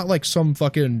is. You're not like some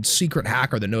fucking secret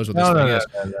hacker that knows what this thing is.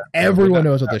 Everyone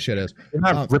knows what this shit is. You're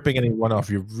not ripping anyone off.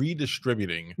 You're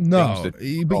redistributing. No,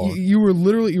 but you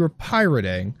were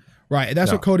pirating, right?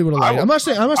 That's what Kodi would allow. I'm not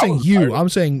saying you. I'm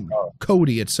saying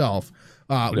Kodi itself.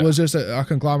 Was just a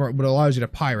conglomerate, but allows you to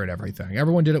pirate everything.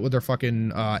 Everyone did it with their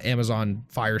fucking Amazon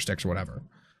Fire Sticks or whatever,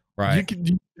 right?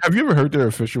 Have you ever heard their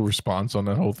official response on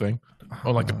that whole thing?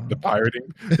 On like the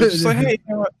pirating? It's just like, hey,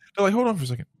 they're like, hold on for a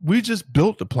second. We just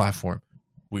built the platform.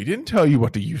 We didn't tell you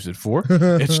what to use it for.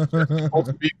 It's supposed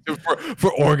to be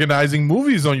for organizing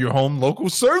movies on your home local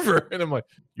server. And I'm like,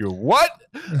 you're what?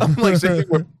 I'm like,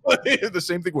 the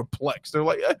same thing with Plex. They're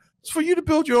like, it's for you to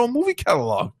build your own movie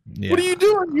catalog. Yeah. What are you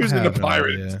doing using the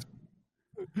pirates?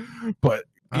 But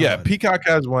yeah, Peacock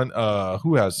has one.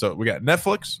 Who has? So we got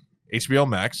Netflix, HBO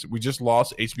Max. We just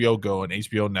lost HBO Go, and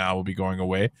HBO Now will be going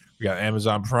away. We got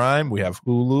Amazon Prime. We have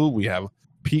Hulu. We have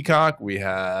Peacock. We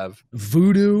have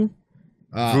Vudu.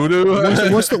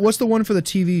 Vudu. What's the one for the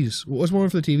TVs? What's the one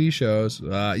for the TV shows?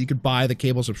 You could buy the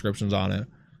cable subscriptions on it.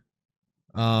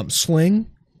 Sling.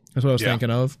 That's what I was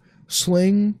thinking of.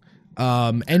 Sling.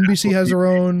 NBC has their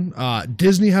own.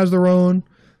 Disney has their own.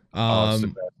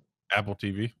 Apple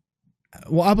TV.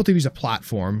 Well, Apple TV is a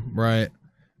platform, right?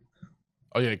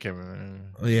 Oh yeah, Kevin.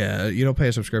 Yeah, you don't pay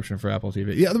a subscription for Apple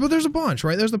TV. Yeah, but there's a bunch,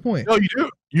 right? There's the point. No, you do.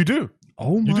 You do.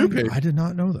 Oh my God, I did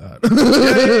not know that.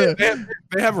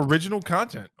 They have original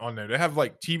content on there. They have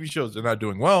like TV shows they're not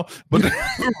doing well, but they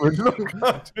have original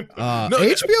content.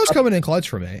 HBO's coming in clutch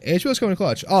for me. HBO's coming in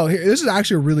clutch. Oh, this is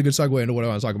actually a really good segue into what I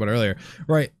want to talk about earlier.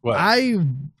 Right. What? I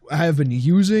have been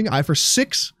using for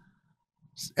 6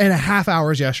 and a half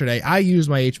hours yesterday. I used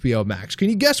my HBO Max. Can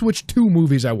you guess which 2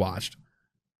 movies I watched?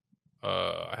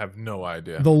 I have no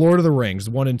idea. The Lord of the Rings,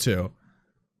 1 and 2.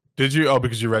 Did you? Oh,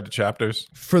 because you read the chapters?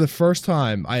 For the first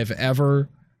time I have ever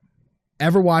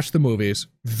watched the movies.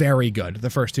 Very good. The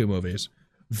first 2 movies.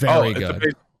 Very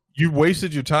good. You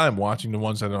wasted your time watching the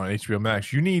ones that are on HBO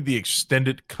Max. You need the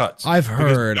extended cuts. I've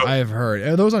heard.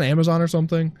 Are those on Amazon or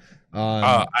something?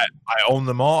 I own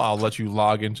them all. I'll let you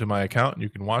log into my account and you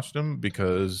can watch them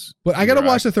because. But I got to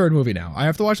watch the third movie now. I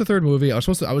have to watch the third movie. I was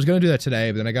going to do that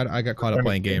today, but then I got caught up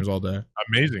playing games all day.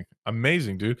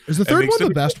 Amazing, dude. Is the third one the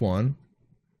best one?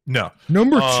 No.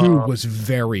 Number 2 was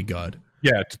very good.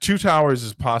 Yeah, Two Towers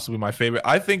is possibly my favorite.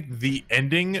 I think the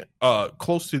ending,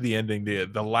 close to the ending,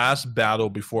 the last battle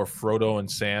before Frodo and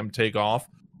Sam take off,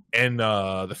 and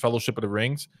the Fellowship of the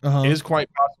Rings is quite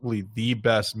possibly the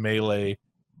best melee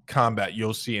combat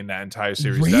you'll see in that entire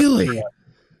series. Really?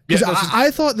 Because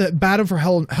I thought that Battle for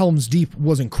Helm's Deep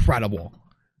was incredible.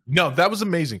 No, that was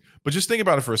amazing. But just think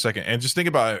about it for a second, and just think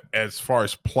about it as far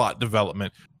as plot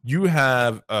development. You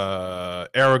have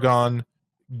Aragorn,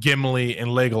 Gimli, and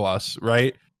Legolas,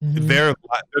 right? Mm-hmm. They're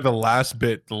the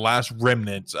last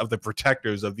remnants of the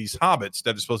protectors of these hobbits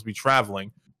that are supposed to be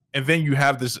traveling. And then you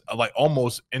have this like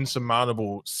almost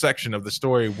insurmountable section of the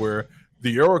story where the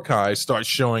Uruk-hai starts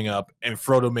showing up and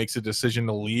Frodo makes a decision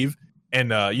to leave. And,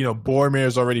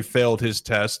 Boromir's already failed his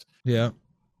test. Yeah.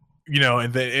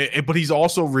 But he's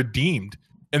also redeemed.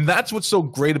 And that's what's so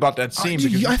great about that scene.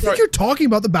 I think you're talking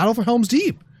about the Battle for Helm's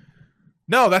Deep.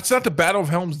 No, that's not the Battle of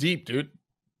Helm's Deep, dude.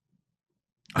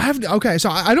 So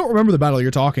I don't remember the battle you're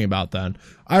talking about then.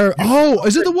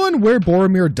 Is it the one where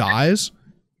Boromir dies?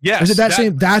 Yes. Is it that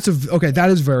same? That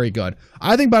is very good.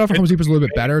 I think Battle for Helm's Deep is a little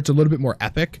bit better. It's a little bit more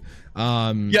epic.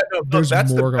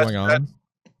 There's more going on.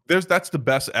 That's the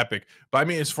best epic. But I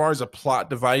mean, as far as a plot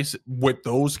device with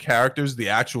those characters, the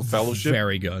actual Fellowship,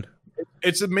 very good.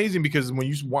 It's amazing because when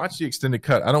you watch the extended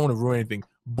cut, I don't want to ruin anything.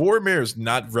 Boromir is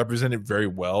not represented very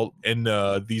well in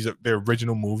their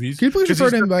original movies. Can you please refer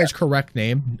to him by his correct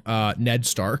name, Ned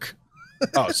Stark?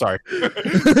 Oh, sorry.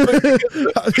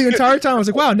 The entire time I was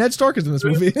like, wow, Ned Stark is in this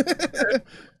movie. Good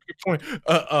point.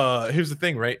 Here's the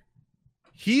thing, right?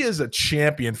 He is a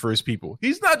champion for his people.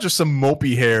 He's not just some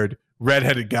mopey-haired,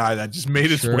 redheaded guy that just made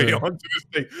his way onto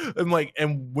this thing.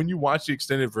 And when you watch the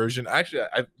extended version, actually,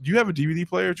 do you have a DVD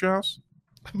player at your house?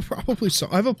 Probably so.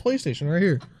 I have a PlayStation right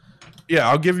here. Yeah,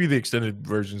 I'll give you the extended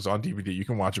versions on DVD. You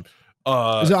can watch them.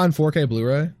 Is it on 4K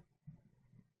Blu-ray?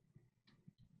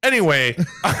 Anyway,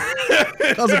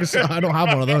 I was like, I don't have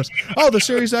one of those. Oh, the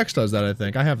Series X does that. I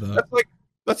think I have that.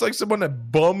 That's like someone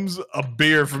that bums a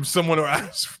beer from someone who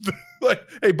asks, like,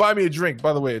 "Hey, buy me a drink."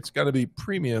 By the way, it's got to be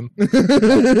premium. Lord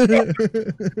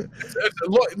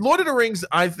of the Rings.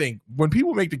 I think when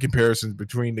people make the comparisons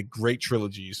between the great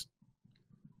trilogies.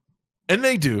 And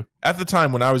they do. At the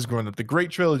time when I was growing up, the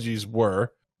great trilogies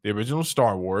were the original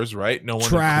Star Wars, right? No one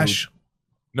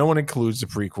includes the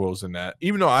prequels in that.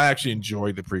 Even though I actually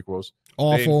enjoyed the prequels.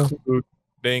 Awful.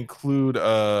 They include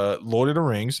Lord of the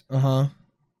Rings,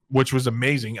 which was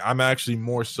amazing. I'm actually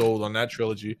more sold on that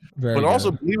trilogy.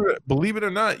 Also, believe it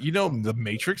or not, The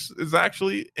Matrix is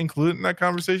actually included in that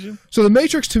conversation. So The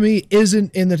Matrix to me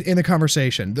isn't in the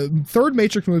conversation. The third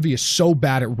Matrix movie is so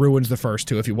bad it ruins the first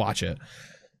 2 if you watch it.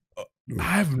 I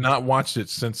have not watched it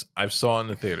since I saw it in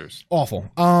the theaters.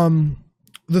 Awful.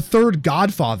 The third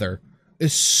Godfather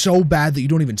is so bad that you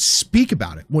don't even speak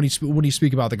about it when you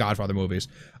speak about the Godfather movies.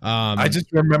 I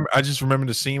just remember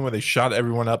the scene where they shot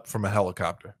everyone up from a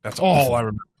helicopter. That's all I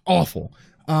remember. Awful.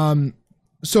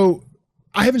 So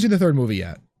I haven't seen the third movie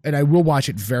yet, and I will watch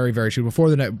it very, very soon before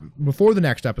the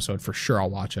next episode for sure. I'll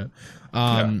watch it.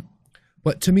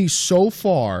 But to me, so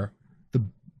far, the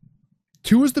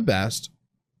 2 is the best.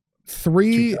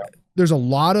 3, there's a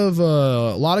lot of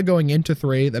going into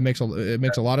 3 that makes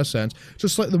a lot of sense.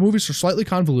 Just the movies are slightly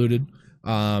convoluted.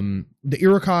 The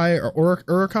Uruk-hai or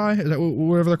Uruk-hai, is that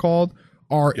whatever they're called,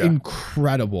 are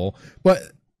incredible. But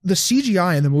the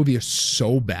CGI in the movie is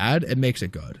so bad it makes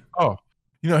it good. Oh,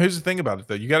 here's the thing about it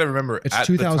though. You got to remember it's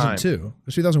 2002.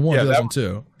 It's 2001,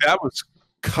 2002. That was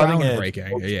cutting edge,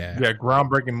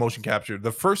 groundbreaking motion capture.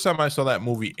 The first time I saw that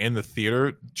movie in the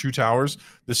theater, Two Towers,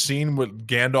 the scene with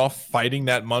Gandalf fighting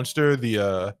that monster,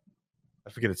 I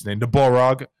forget its name, the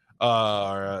Balrog.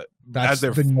 That's the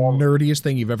nerdiest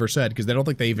thing you've ever said because they don't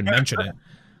think they even mention it.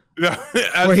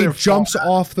 Where he jumps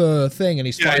off the thing and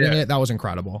he's fighting it. That was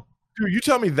incredible. Dude, you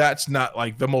tell me that's not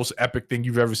like the most epic thing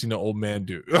you've ever seen an old man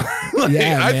do.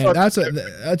 Man,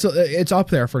 it's up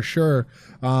there for sure.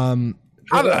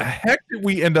 How the heck did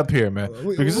we end up here, man?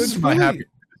 Because this is my happy.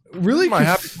 really my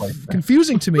happy place.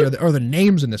 confusing to me are the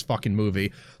names in this fucking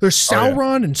movie. There's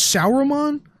Sauron and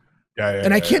Sauron.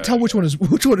 And I can't tell which one is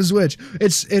which.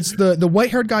 It's the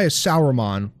white-haired guy is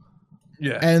Sauron.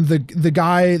 Yeah. And the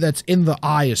guy that's in the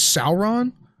eye is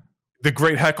Sauron. The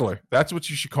Great Heckler. That's what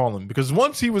you should call him. Because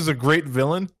once he was a great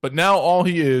villain, but now all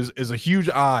he is a huge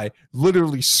eye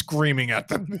literally screaming at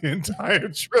them the entire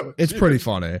trilogy. It's pretty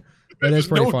funny. It is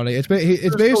pretty funny. It's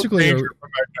basically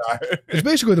it's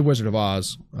basically the Wizard of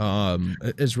Oz.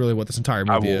 Is really what this entire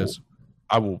movie is.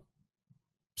 I will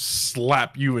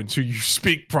slap you until you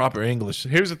speak proper English.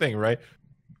 Here's the thing, right?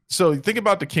 So think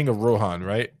about the King of Rohan,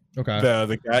 right? Okay.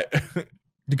 The guy.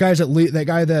 The guys that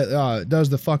guy that does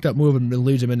the fucked up move and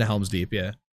leads him into Helm's Deep,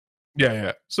 yeah.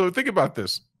 Yeah. So think about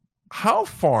this. How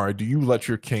far do you let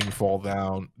your king fall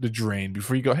down the drain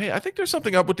before you go, hey, I think there's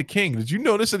something up with the king? Did you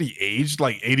notice that he aged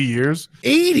like 80 years?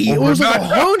 80? It was like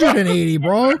 180,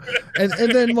 bro. And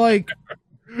then, like,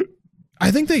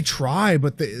 I think they tried,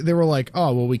 but they were like,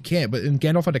 oh, well, we can't. But and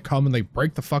Gandalf had to come and, like,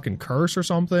 break the fucking curse or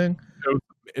something.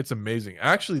 It's amazing.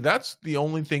 Actually, that's the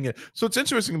only thing. So it's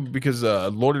interesting because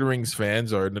Lord of the Rings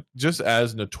fans are just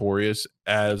as notorious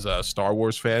as Star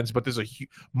Wars fans, but there's a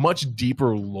much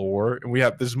deeper lore, and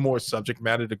there's more subject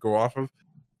matter to go off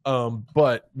of.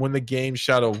 But when the game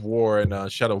Shadow of War and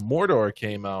Shadow of Mordor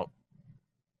came out,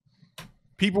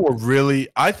 people were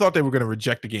I thought they were going to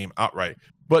reject the game outright,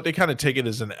 but they kind of take it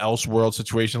as an Elseworld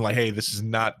situation, like, hey, this is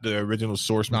not the original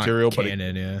source material, but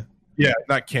canon,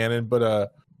 not canon,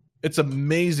 but it's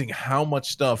amazing how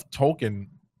much stuff Tolkien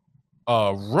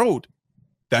wrote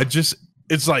that just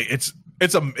it's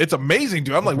amazing,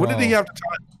 dude. I'm like, when did he have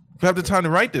the time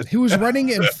to write this? He was writing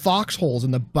it in foxholes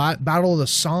in the Battle of the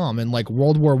Somme in like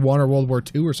World War I or World War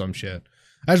II or some shit.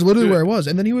 That's literally where it was.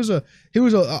 And then he was a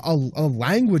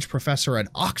language professor at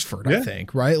Oxford, I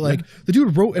think, right? Like the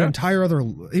dude wrote an entire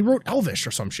he wrote Elvish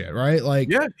or some shit, right? Like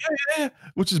yeah.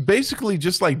 Which is basically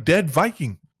just like Dead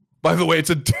Viking. By the way, it's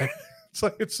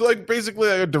like basically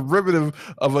like a derivative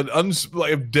of an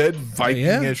dead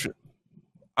Viking-ish.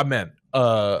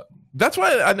 That's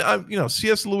why I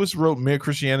C.S. Lewis wrote Mere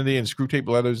Christianity and Screwtape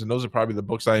Letters, and those are probably the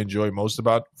books I enjoy most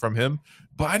about from him.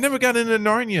 But I never got into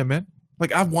Narnia, man.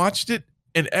 Like, I watched it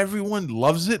and everyone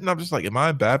loves it, and I'm just like, am I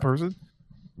a bad person?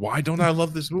 Why don't I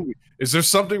love this movie? Is there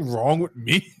something wrong with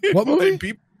me? What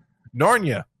movie?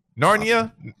 Narnia.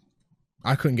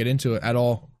 I couldn't get into it at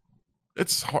all.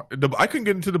 It's hard. I couldn't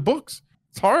get into the books.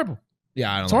 It's horrible.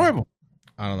 Yeah, it's horrible.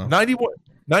 I don't know.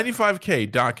 95K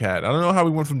Doc had. I don't know how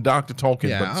we want from Doc to Tolkien.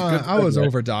 Yeah, but it's a good I was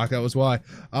over Doc. That was why.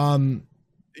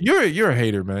 You're a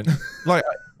hater, man. Like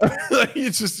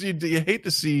it's just you hate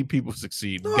to see people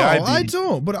succeed. No, I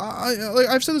don't. But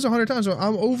I've said this 100 times. So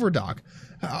I'm over Doc.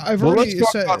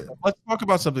 Let's talk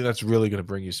about something that's really going to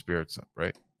bring your spirits up,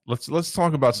 right? Let's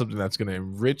talk about something that's going to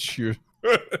enrich your.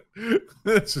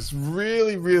 This is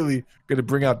really, really going to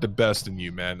bring out the best in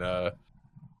you, man.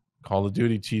 Call of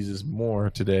Duty teases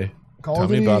more today. Call of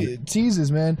Duty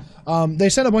teases, man. They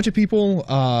sent a bunch of people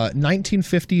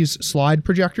 1950s slide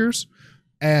projectors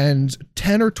and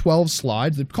 10 or 12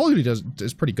 slides. The Call of Duty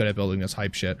is pretty good at building this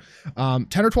hype shit. 10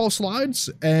 or 12 slides,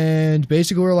 and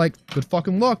basically we're like, good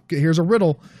fucking luck. Here's a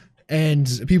riddle. And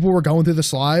people were going through the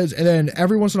slides, and then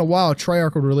every once in a while,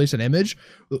 Treyarch would release an image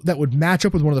that would match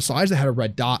up with one of the slides that had a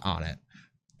red dot on it.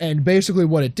 And basically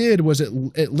what it did was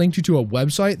it linked you to a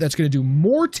website that's going to do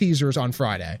more teasers on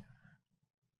Friday.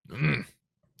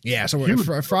 Yeah,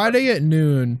 so Friday at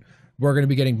noon, we're going to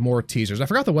be getting more teasers. I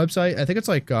forgot the website. I think it's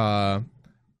like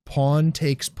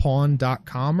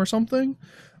pawntakespawn.com or something.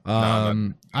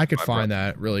 I could find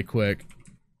that really quick.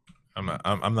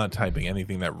 I'm not typing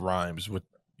anything that rhymes with.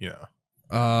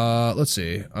 Let's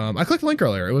see. I clicked the link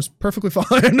earlier. It was perfectly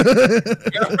fine.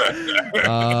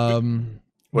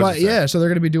 But yeah, so they're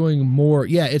going to be doing more.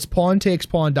 Yeah, it's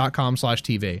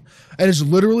pawntakespawn.com/TV. And it's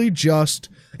literally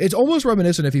it's almost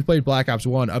reminiscent, if you played Black Ops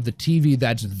 1, of the TV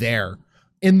that's there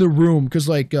in the room. Because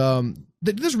like,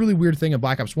 this really weird thing in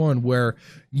Black Ops 1 where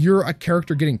you're a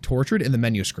character getting tortured in the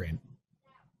menu screen.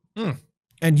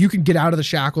 And you can get out of the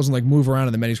shackles and like move around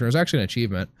in the menu screen. It was actually an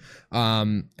achievement.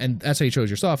 And that's how you chose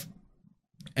your stuff.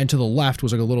 And to the left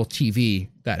was like a little TV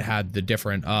that had the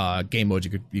different game modes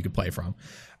you could play from.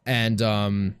 And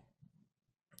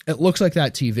it looks like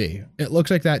that TV.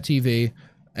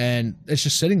 And it's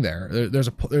just sitting there. There's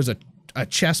a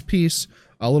chess piece,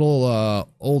 a little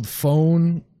old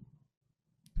phone.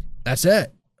 That's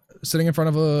it. Sitting in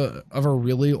front of a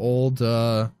really old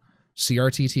CRT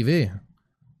TV.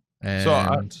 And so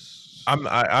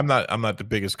I'm not the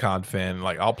biggest COD fan.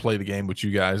 Like, I'll play the game with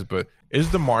you guys, but Is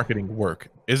the marketing work?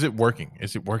 Is it working?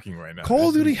 Is it working right now? Call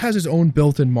of Duty has its own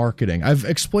built-in marketing. I've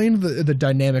explained the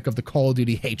dynamic of the Call of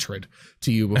Duty hatred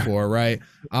to you before, right?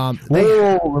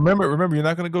 Whoa! Remember, you're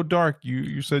not going to go dark.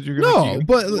 You said you're going to. No,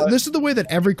 but this is the way that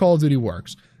every Call of Duty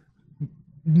works.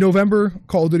 November,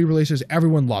 Call of Duty releases,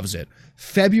 everyone loves it.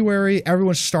 February,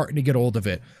 everyone's starting to get old of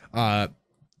it.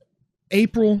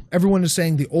 April, everyone is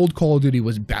saying the old Call of Duty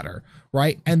was better,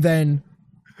 right? And then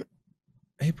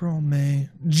April, May,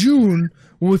 June,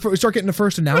 when we start getting the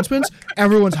first announcements,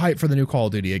 everyone's hyped for the new Call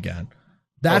of Duty again.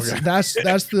 That's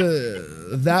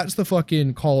the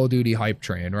fucking Call of Duty hype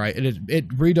train, right? It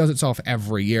redoes itself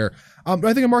every year. I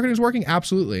think the marketing is working.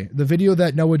 Absolutely. The video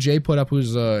that Noah J put up,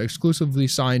 who's exclusively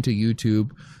signed to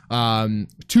YouTube,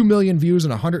 2 million views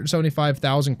and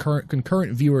 175,000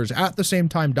 concurrent viewers at the same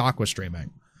time Doc was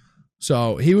streaming.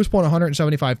 So he was pulling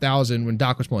 175,000 when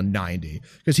Doc was pulling 90,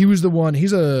 because he was the one. He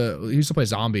used to play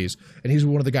zombies, and he's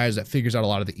one of the guys that figures out a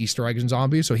lot of the Easter eggs in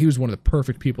zombies. So he was one of the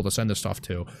perfect people to send this stuff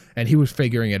to, and he was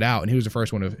figuring it out, and he was the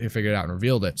first one to figure it out and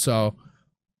revealed it. So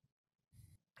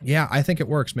yeah, I think it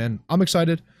works, man. I'm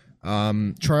excited.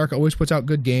 Treyarch always puts out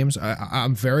good games.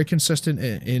 I'm very consistent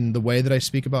in the way that I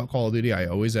speak about Call of Duty. I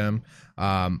always am.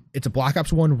 It's a Black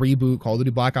Ops 1 reboot, Call of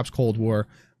Duty Black Ops Cold War.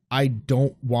 I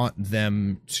don't want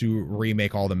them to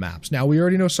remake all the maps. Now, we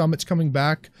already know Summit's coming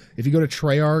back. If you go to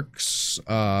Treyarch's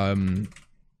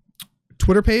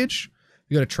Twitter page,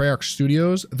 you go to Treyarch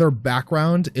Studios, their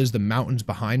background is the mountains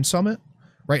behind Summit.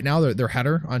 Right now, their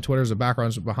header on Twitter is the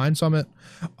backgrounds behind Summit.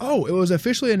 Oh, it was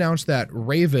officially announced that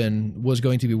Raven was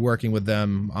going to be working with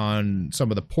them on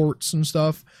some of the ports and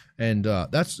stuff. And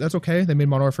that's okay. They made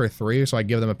Modern Warfare 3, so I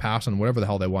give them a pass on whatever the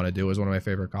hell they want to do. Is one of my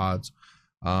favorite CODs.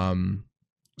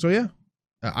 So yeah,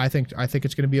 I think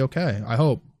it's gonna be okay. I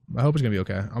hope it's gonna be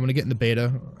okay. I'm gonna get in the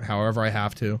beta, however I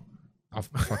have to.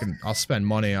 I'll spend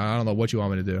money. I don't know what you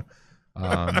want me to do.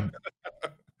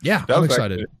 Yeah, I'm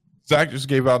excited. Zach just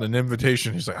gave out an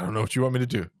invitation. He's like, I don't know what you want me to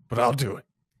do, but I'll do it.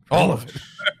 All of it.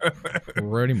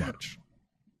 Pretty much.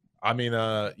 I mean,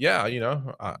 yeah, you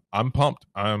know, I'm pumped.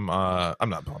 I'm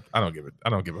not pumped. I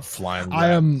don't give a flying rat. I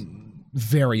am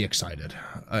very excited.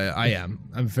 I am.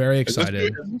 I'm very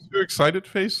excited. Is this your excited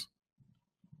face?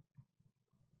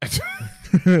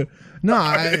 No,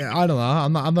 I don't know.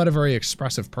 I'm not a very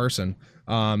expressive person.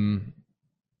 Yeah,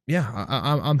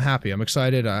 I'm happy. I'm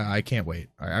excited. I can't wait.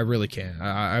 I really can't.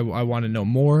 I want to know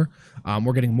more.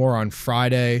 We're getting more on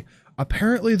Friday.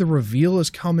 Apparently the reveal is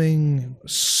coming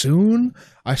soon.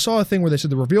 I saw a thing where they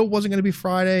said the reveal wasn't going to be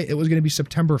Friday. It was going to be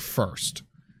September 1st,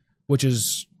 which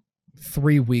is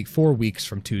 4 weeks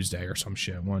from Tuesday or some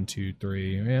shit. 1, 2,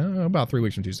 3. Yeah, about 3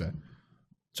 weeks from Tuesday.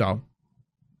 So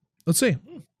let's see.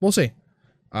 We'll see.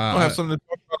 We'll have something to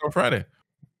talk about on Friday.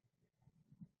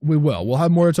 We will. We'll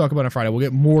have more to talk about on Friday. We'll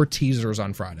get more teasers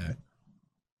on Friday.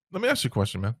 Let me ask you a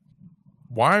question, man.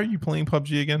 Why are you playing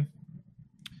PUBG again?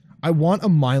 I want a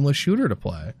mindless shooter to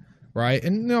play, right?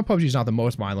 And you know, PUBG is not the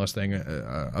most mindless thing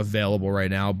available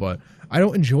right now, but I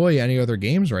don't enjoy any other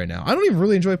games right now. I don't even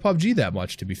really enjoy PUBG that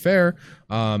much, to be fair.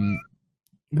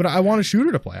 But I want a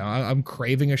shooter to play. I'm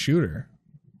craving a shooter.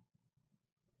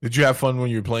 Did you have fun when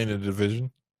you were playing The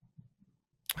Division?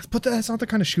 But that's not the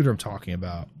kind of shooter I'm talking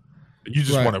about. You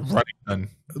just want a running gun.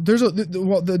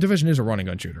 The Division is a running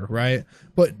gun shooter, right?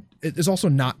 But it's also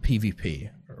not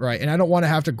PvP, right? And I don't want to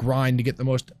have to grind to get the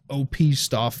most OP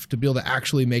stuff to be able to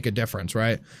actually make a difference,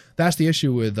 right? That's the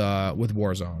issue with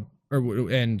Warzone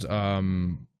and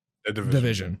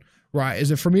Division, right? Is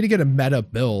that for me to get a meta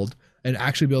build and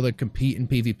actually be able to compete in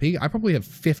PvP, I probably have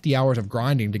 50 hours of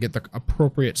grinding to get the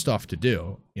appropriate stuff to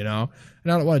do, you know?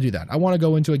 And I don't want to do that. I want to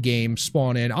go into a game,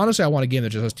 spawn in. Honestly, I want a game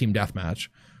that just has team deathmatch.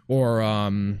 Or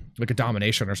like a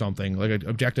domination or something, like an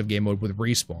objective game mode with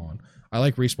respawn. I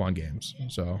like respawn games,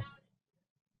 so.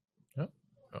 Oh,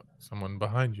 someone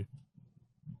behind you.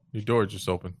 Your door just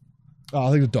opened. Oh,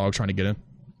 I think the dog's trying to get in.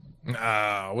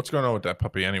 What's going on with that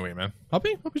puppy anyway, man?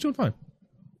 Puppy's doing fine.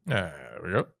 There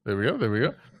we go.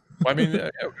 Well, I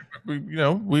mean,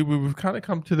 we've kind of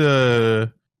come to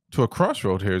a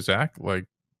crossroad here, Zach. Like,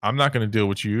 I'm not going to deal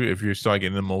with you if you start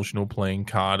getting emotional playing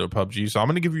COD or PUBG. So I'm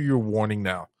going to give you your warning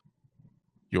now.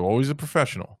 You're always a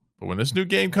professional, but when this new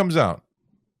game comes out,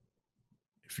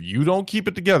 if you don't keep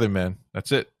it together, man,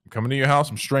 that's it. I'm coming to your house.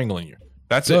 I'm strangling you.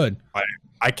 That's it.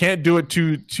 I can't do it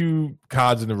two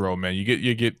CODs in a row, man.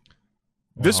 You get.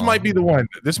 This might be the one.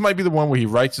 This might be the one where he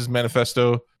writes his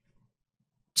manifesto,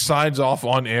 signs off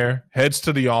on air, heads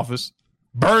to the office,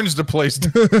 burns the place.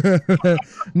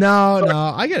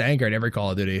 No, I get angry at every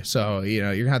Call of Duty, so you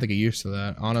know you're gonna have to get used to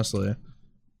that. Honestly,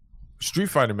 Street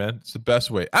Fighter, man, it's the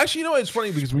best way. Actually, you know what? It's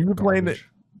funny because we were playing it.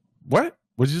 What?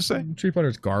 What did you say? Street Fighter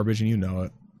is garbage, and you know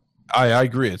it. I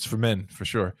agree. It's for men for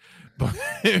sure. But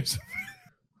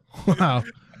Wow.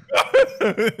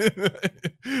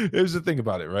 here's the thing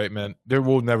about it, right, man? There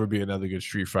will never be another good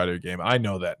Street Fighter game. I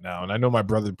know that now, and I know my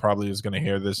brother probably is going to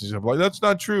hear this and he's gonna be like, "That's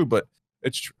not true," but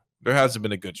it's true. There hasn't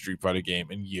been a good Street Fighter game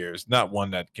in years, not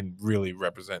one that can really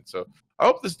represent. So I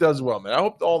hope this does well, man. I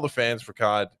hope all the fans for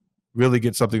COD really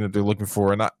get something that they're looking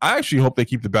for, and I actually hope they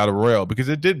keep the battle royale because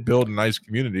it did build a nice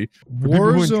community.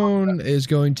 Warzone is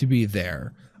going to be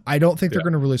there. I don't think they're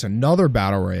going to release another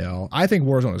battle royale. I think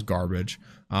Warzone is garbage.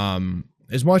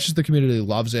 As much as the community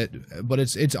loves it, but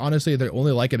it's honestly they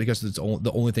only like it because it's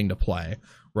the only thing to play,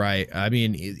 right? I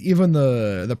mean, even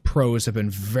the pros have been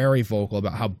very vocal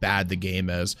about how bad the game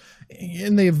is,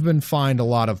 and they've been fined a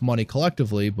lot of money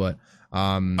collectively. But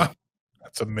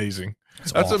that's amazing.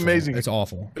 That's awful. amazing. It's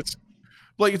awful.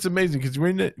 It's amazing because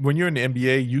when you're in the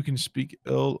NBA, you can speak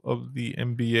ill of the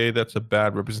NBA. That's a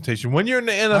bad representation. When you're in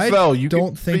the NFL, you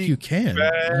don't think you can.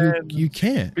 You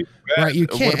can't. Right? You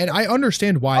can't. And I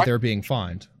understand why they're being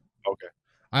fined. Okay.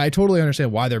 I totally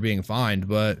understand why they're being fined,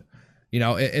 but you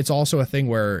know, it's also a thing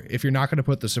where if you're not going to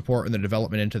put the support and the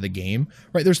development into the game,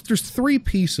 right? There's three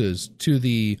pieces to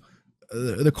the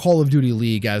Call of Duty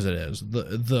League as it is: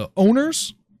 the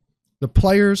owners, the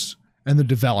players, and the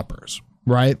developers,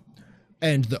 right?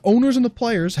 And the owners and the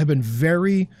players have been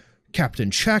very kept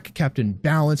in check, kept in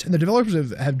balance, and the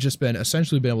developers have just been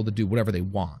essentially been able to do whatever they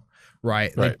want,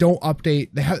 right? Like don't update.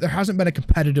 There hasn't been a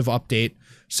competitive update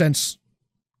since,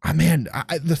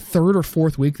 the third or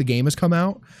fourth week the game has come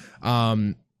out.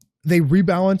 They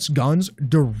rebalance guns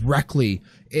directly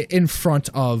in front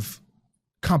of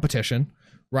competition,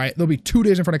 right? There'll be 2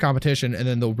 days in front of competition, and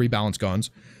then they'll rebalance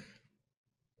guns.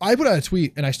 I put out a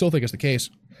tweet, and I still think it's the case,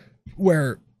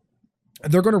 where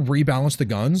they're going to rebalance the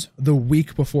guns the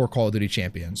week before Call of Duty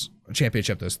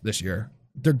Championship this year.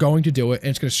 They're going to do it, and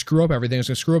it's going to screw up everything. It's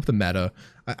going to screw up the meta.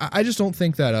 I just don't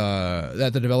think that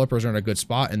that the developers are in a good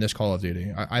spot in this Call of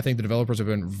Duty. I think the developers have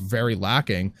been very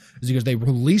lacking, is because they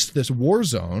released this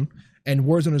Warzone, and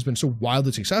Warzone has been so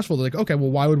wildly successful. They're like, okay,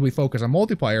 well, why would we focus on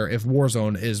multiplayer if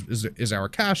Warzone is our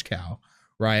cash cow,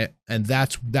 right? And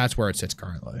that's where it sits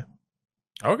currently.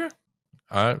 Okay.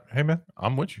 Hey man,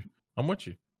 I'm with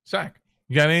you. Zach,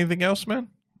 you got anything else, man? Are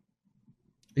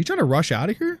you trying to rush out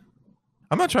of here?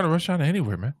 I'm not trying to rush out of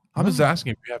anywhere, man. I'm just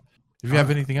asking if you have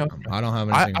anything else. I don't have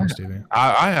anything else, Stevie.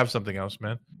 I have something else,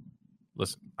 man.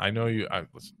 Listen, I know you.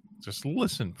 Just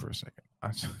listen for a second.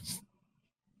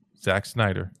 Zack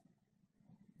Snyder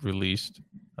released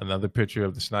another picture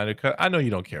of the Snyder Cut. I know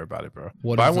you don't care about it, bro.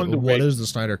 What is the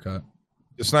Snyder Cut?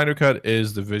 The Snyder Cut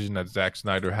is the vision that Zack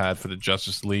Snyder had for the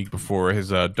Justice League before his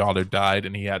daughter died,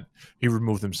 and he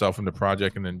removed himself from the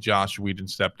project, and then Joss Whedon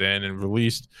stepped in and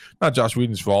released. Not Joss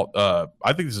Whedon's fault.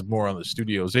 I think this is more on the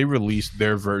studios. They released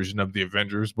their version of the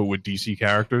Avengers, but with DC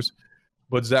characters.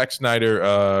 But Zack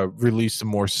Snyder released some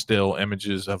more still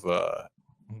images of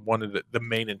one of the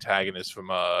main antagonists from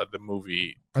the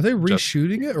movie. Are they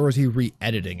reshooting it, or is he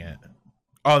re-editing it?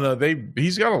 Oh no,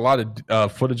 he's got a lot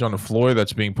of footage on the floor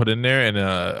that's being put in there, and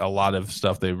a lot of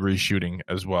stuff they're reshooting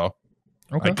as well.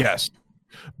 Okay. I guess.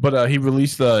 But he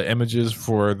released the images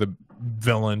for the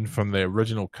villain from the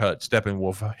original cut,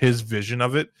 Steppenwolf, his vision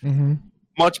of it. Mm-hmm.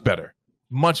 Much better.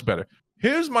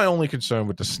 Here's my only concern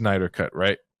with the Snyder Cut,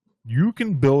 right? You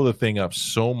can build a thing up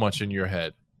so much in your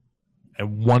head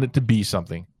and want it to be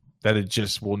something that it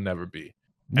just will never be.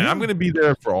 And I'm going to be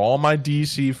there for all my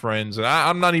DC friends. And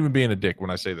I'm not even being a dick when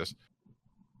I say this.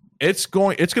 It's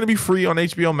going to be free on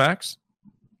HBO Max.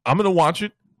 I'm going to watch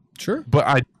it. Sure.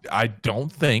 But I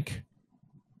don't think,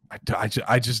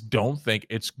 I just don't think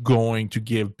it's going to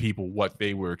give people what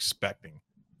they were expecting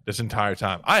this entire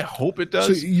time. I hope it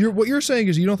does. So what you're saying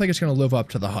is you don't think it's going to live up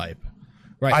to the hype.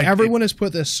 Right, everyone has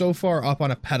put this so far up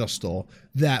on a pedestal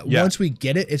that once we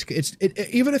get it, it's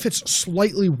even if it's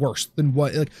slightly worse than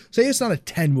what, like, say it's not a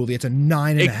 10 movie, it's a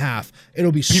 9.5.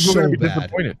 It'll be people so are going to be bad.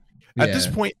 disappointed. At this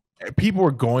point, people are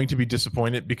going to be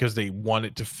disappointed because they want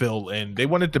it to fill in. They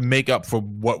wanted to make up for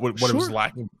what it was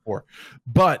lacking before.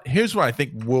 But here's what I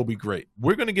think will be great.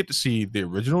 We're going to get to see the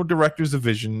original director's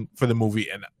vision for the movie,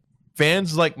 and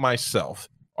fans like myself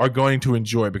are going to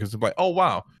enjoy because they're like, oh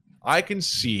wow, I can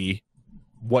see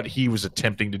what he was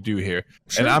attempting to do here.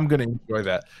 Sure. And I'm going to enjoy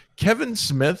that. Kevin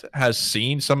Smith has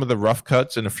seen some of the rough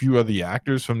cuts and a few of the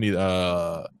actors from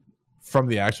the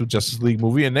actual Justice League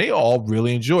movie, and they all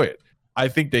really enjoy it. I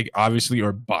think they obviously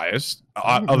are biased.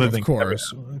 Other than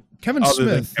Kevin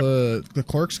Smith, the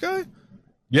Clerks guy.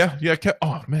 Yeah.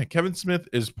 Oh man, Kevin Smith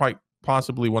is quite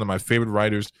possibly one of my favorite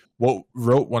writers.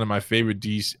 Wrote one of my favorite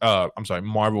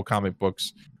Marvel comic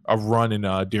books. a run in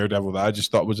Daredevil that I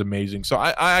just thought was amazing. So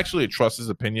I actually trust his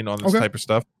opinion on this type of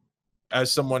stuff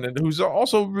as someone who's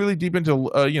also really deep into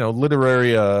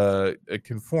literary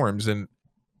conforms, and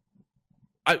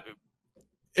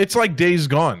it's like Days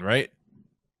Gone, right?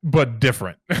 But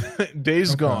different.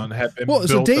 Days Gone have been built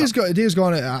so Days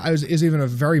Gone is even a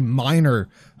very minor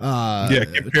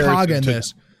cog in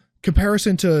this.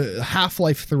 Comparison to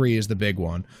Half-Life 3 is the big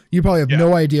one. You probably have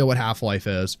no idea what Half-Life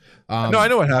is. No, I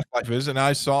know what Half-Life is, and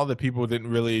I saw that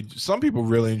some people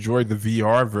really enjoyed the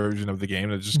VR version of the game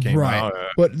that just came out.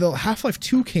 But the Half-Life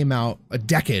 2 came out a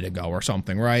decade ago or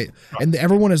something, right? And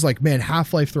everyone is like, man,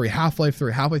 Half-Life 3, Half-Life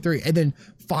 3, Half-Life 3. And then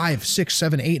 5, 6,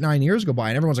 7, 8, 9 years go by,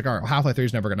 and everyone's like, all right, Half-Life 3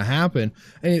 is never going to happen.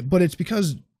 But it's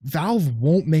because Valve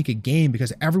won't make a game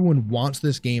because everyone wants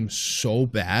this game so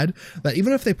bad that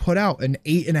even if they put out an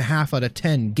 8.5 out of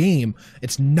 10 game,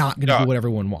 it's not going to be what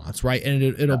everyone wants, right? And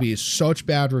it'll be such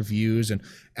bad reviews and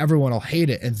everyone will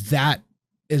hate it. And that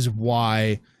is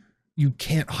why you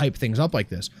can't hype things up like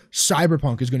this.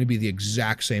 Cyberpunk is going to be the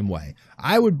exact same way.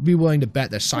 I would be willing to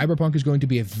bet that Cyberpunk is going to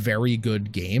be a very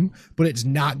good game, but it's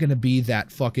not going to be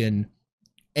that fucking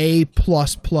A++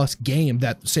 game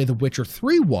that, say, The Witcher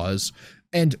 3 was.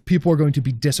 And people are going to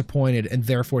be disappointed and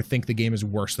therefore think the game is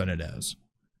worse than it is.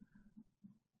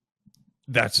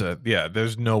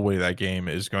 There's no way that game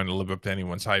is going to live up to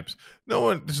anyone's hypes.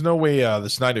 There's no way the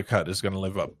Snyder Cut is going to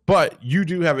live up. But you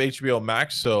do have HBO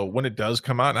Max, so when it does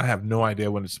come out, and I have no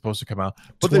idea when it's supposed to come out.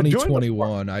 But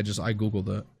 2021. I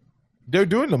Googled it. They're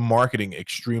doing the marketing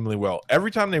extremely well.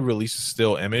 Every time they release a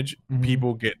still image,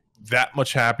 people get that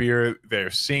much happier.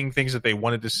 They're seeing things that they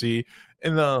wanted to see.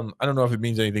 And I don't know if it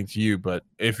means anything to you, but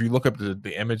if you look up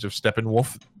the image of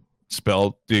Steppenwolf,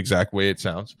 spelled the exact way it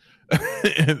sounds,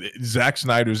 Zack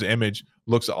Snyder's image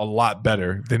looks a lot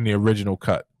better than the original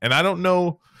cut. And I don't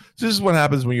know. This is what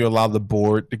happens when you allow the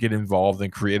board to get involved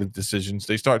in creative decisions.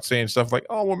 They start saying stuff like,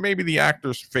 oh, well, maybe the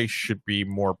actor's face should be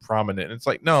more prominent. And it's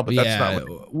like, no, but that's not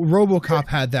what RoboCop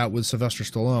had that with Sylvester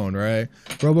Stallone, right?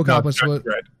 RoboCop was what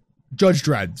Judge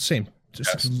Dredd. Same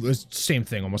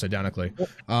thing, almost identically.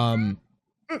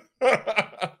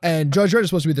 And Judge Dredd is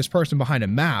supposed to be this person behind a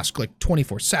mask like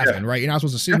 24/7, right? You're not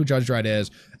supposed to see who Judge Dredd is.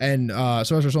 And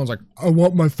Sylvester Stallone's like, I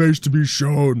want my face to be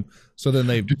shown. So then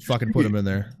they fucking put him in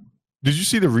there. Did you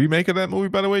see the remake of that movie,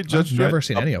 by the way? I've never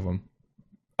seen any of them.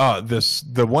 The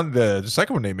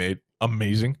second one they made,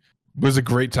 amazing. It was a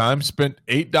great time. Spent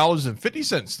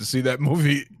 $8.50 to see that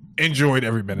movie. Enjoyed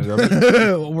every minute of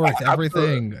it. Worth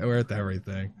everything.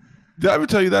 Did I ever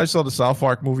tell you that I saw the South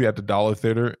Park movie at the Dollar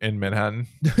Theater in Manhattan?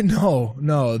 No.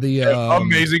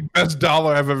 Amazing, best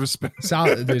dollar I've ever spent.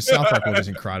 The South Park movie is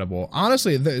incredible.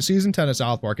 Honestly, the season 10 of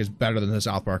South Park is better than the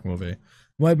South Park movie.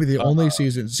 Might be the only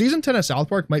season. Season 10 of South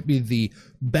Park might be the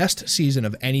best season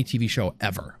of any TV show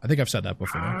ever. I think I've said that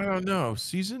before. I don't know.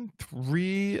 Season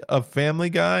 3 of Family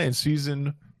Guy and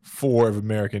season 4 of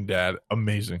American Dad,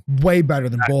 amazing. Way better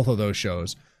than both of those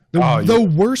shows.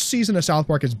 The worst season of South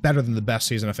Park is better than the best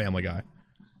season of Family Guy.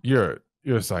 You're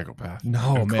a psychopath.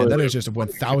 No, man, that is just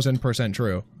 1,000%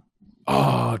 true.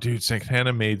 Oh, dude,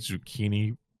 Santana made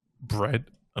zucchini bread.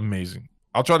 Amazing.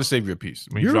 I'll try to save you a piece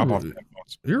when you drop off.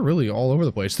 You're really all over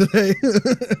the place today.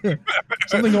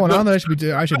 Something going on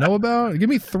that I should know about? Give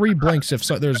me 3 blinks if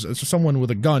there's someone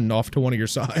with a gun off to one of your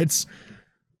sides.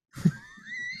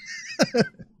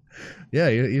 Yeah,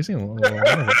 you seem a little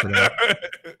today.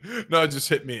 No, it just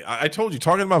hit me. I told you,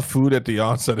 talking about food at the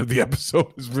onset of the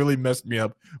episode has really messed me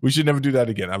up. We should never do that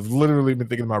again. I've literally been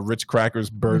thinking about Ritz crackers,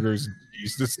 burgers, and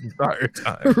cheese this entire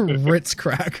time. Ritz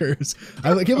crackers.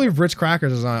 I can't believe Ritz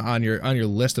crackers is on your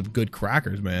list of good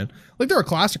crackers, man. Like, they're a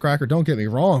classic cracker, don't get me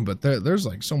wrong, but there's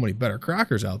like so many better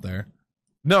crackers out there.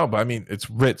 No, but I mean, it's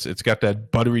Ritz. It's got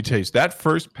that buttery taste. That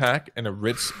first pack in a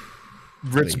Ritz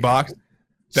box.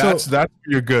 That's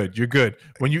you're good. You're good.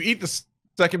 When you eat the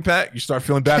second pack, you start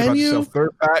feeling bad about yourself. Third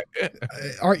pack.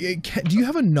 Do you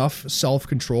have enough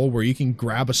self-control where you can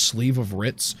grab a sleeve of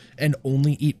Ritz and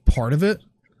only eat part of it?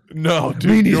 No,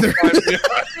 dude. Me neither.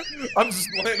 I'm just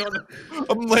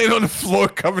laying on the floor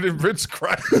covered in Ritz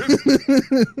crackers.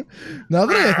 Now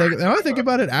that I think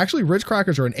about it, actually, Ritz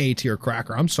crackers are an A-tier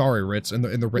cracker. I'm sorry, Ritz, and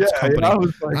the Ritz company.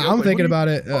 I'm thinking about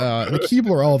it. The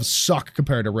Keebler Elves suck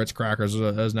compared to Ritz crackers.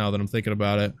 As now that I'm thinking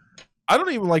about it, I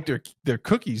don't even like their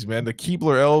cookies, man. The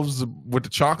Keebler Elves with the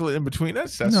chocolate in between.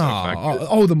 That's no.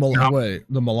 The Milanos?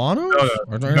 No,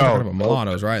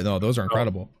 Milanos, right? No, those are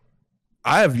incredible.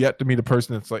 I have yet to meet a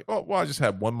person that's like, oh, well, I just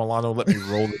had one Milano. Let me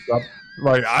roll this up.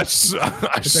 Like, it's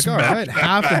like, all right,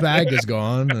 half the bag is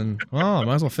gone, and I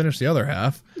might as well finish the other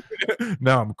half.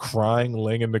 Now I'm crying,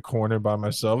 laying in the corner by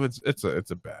myself. It's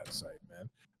a bad sight, man.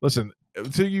 Listen,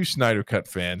 to you Snyder Cut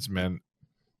fans, man,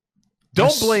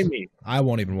 don't blame me. I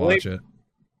won't even watch it.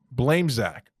 Blame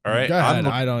Zach. All right. Go ahead.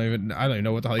 I don't even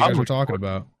know what the hell you guys are talking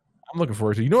about. I'm looking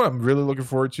forward to. You know what I'm really looking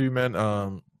forward to,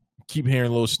 man? Keep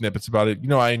hearing little snippets about it. You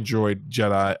know, I enjoyed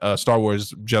Star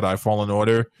Wars Jedi Fallen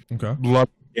Order. Okay.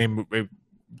 Loved the game. It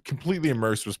completely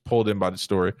immersed, was pulled in by the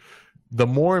story. The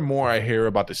more and more I hear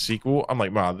about the sequel, I'm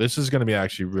like, wow, this is going to be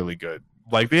actually really good.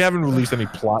 Like, they haven't released any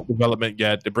plot development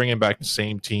yet. They're bringing back the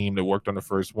same team that worked on the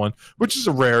first one, which is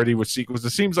a rarity with sequels. It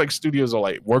seems like studios are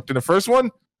like, worked in the first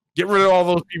one, get rid of all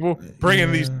those people, bring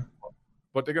in these people.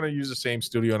 But they're going to use the same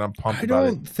studio, and I'm pumped about it. I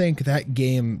don't think that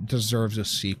game deserves a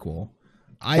sequel.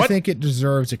 I think it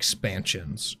deserves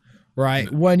expansions,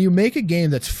 right? When you make a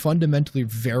game that's fundamentally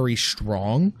very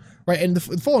strong, right? And the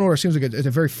Fallen Order seems like it's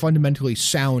a very fundamentally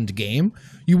sound game.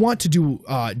 You want to do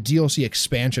DLC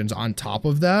expansions on top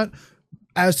of that,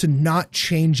 as to not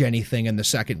change anything in the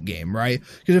second game, right?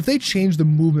 Because if they change the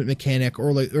movement mechanic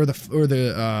or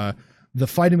the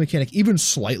fighting mechanic even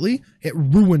slightly, it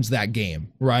ruins that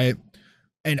game, right?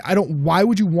 And why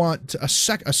would you want a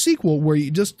sequel where you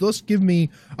just give me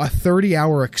a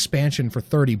 30-hour expansion for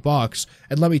 $30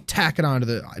 and let me tack it onto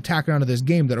this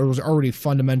game that was already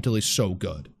fundamentally so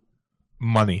good?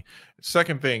 Money.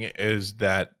 Second thing is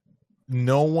that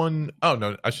no one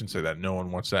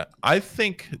wants that. I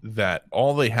think that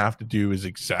all they have to do is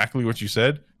exactly what you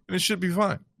said, and it should be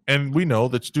fine. And we know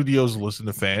that studios listen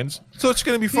to fans, so it's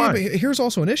going to be fine. But here's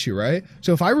also an issue, right?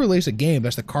 So if I release a game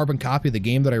that's the carbon copy of the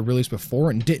game that I released before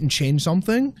and didn't change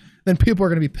something, then people are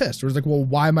going to be pissed. It's like, well,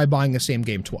 why am I buying the same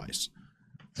game twice?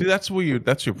 See, that's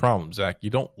your problem, Zach.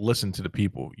 You don't listen to the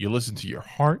people. You listen to your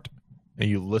heart, and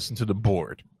you listen to the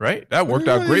board, right? That worked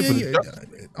out great for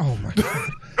the Oh my god.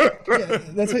 Yeah,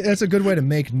 that's a good way to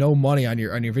make no money on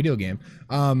your video game.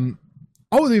 The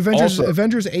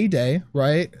Avengers A Day,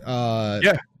 right?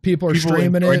 People are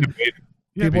streaming it.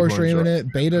 People are streaming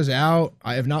it. Beta's out.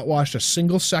 I have not watched a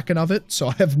single second of it, so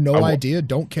I have no idea.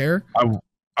 Don't care.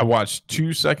 I watched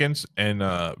 2 seconds, and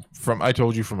I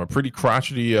told you, from a pretty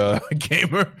crotchety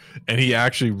gamer, and he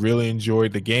actually really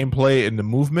enjoyed the gameplay and the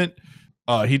movement.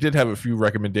 He did have a few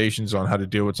recommendations on how to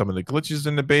deal with some of the glitches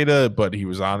in the beta, but he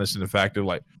was honest in the fact that,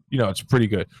 like, it's pretty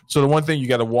good. So the one thing you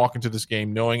got to walk into this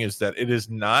game knowing is that it is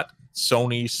not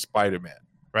Sony Spider-Man,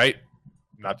 right?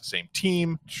 Not the same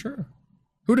team. Sure.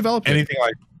 Who developed anything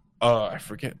like? I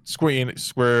forget.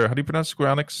 Square. How do you pronounce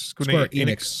Square Enix? Square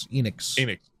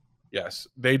Enix. Yes,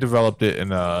 they developed it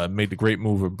and made the great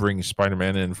move of bringing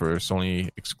Spider-Man in for Sony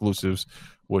exclusives,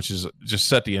 which is just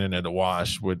set the internet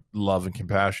awash with love and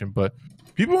compassion. But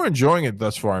people are enjoying it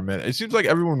thus far, man. It seems like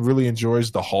everyone really enjoys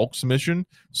the Hulk's mission.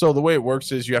 So the way it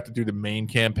works is you have to do the main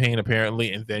campaign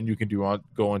apparently, and then you can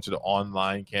go into the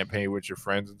online campaign with your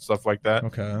friends and stuff like that.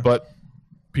 Okay. But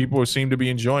people seem to be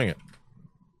enjoying it.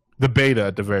 The beta,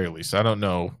 at the very least. I don't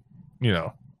know.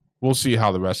 We'll see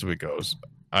how the rest of it goes.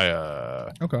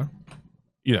 Okay.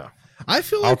 I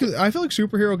feel like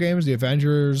superhero games, the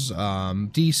Avengers,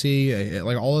 DC,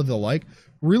 like all of the like,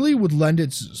 really would lend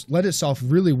itself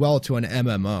really well to an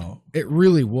MMO. It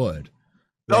really would.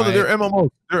 No, right? They're MMOs.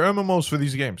 They're MMOs for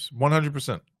these games,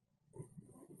 100%.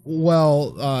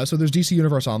 Well, so there's DC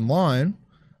Universe Online,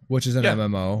 which is an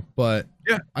MMO, but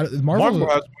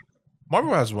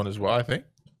Marvel has one as well, I think.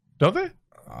 Don't they?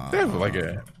 They have like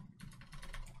a.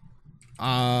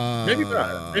 Maybe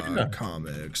not.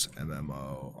 Comics,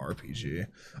 MMO, RPG.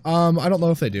 I don't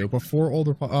know if they do. Before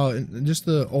just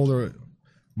the older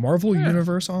Marvel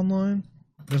Universe Online.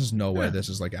 This is no way. This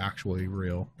is like actually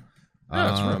real.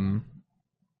 It's real.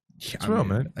 It's real,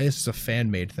 man. It's a fan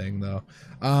made thing though.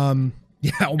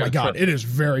 Yeah. Oh my god, it is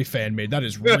very fan made. That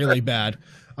is really bad.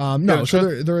 No,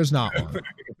 so there is not one.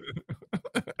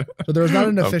 So there is not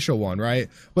an official one, right?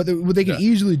 But what they can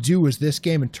easily do is this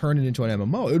game and turn it into an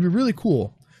MMO. It would be really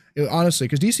cool, honestly,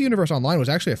 because DC Universe Online was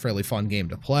actually a fairly fun game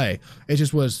to play. It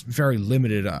just was very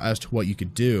limited as to what you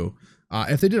could do.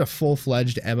 If they did a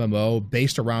full-fledged MMO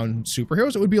based around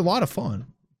superheroes, it would be a lot of fun.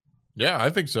 Yeah,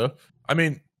 I think so. I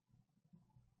mean,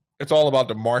 it's all about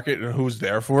the market and who's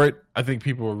there for it. I think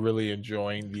people are really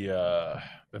enjoying the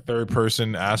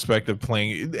third-person aspect of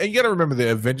playing. And you got to remember,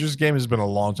 the Avengers game has been a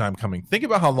long time coming. Think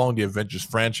about how long the Avengers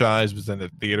franchise was in the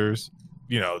theaters.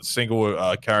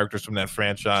 Single characters from that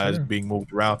franchise being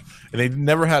moved around. And they've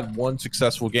never had one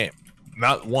successful game.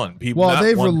 Not one. They've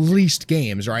released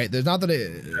games, right? There's not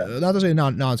to say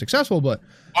non-successful, but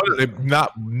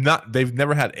they've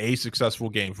never had a successful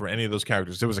game for any of those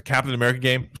characters. There was a Captain America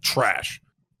game, trash,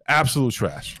 absolute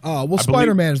trash.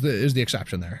 Spider-Man is the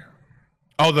exception there.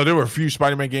 Although there were a few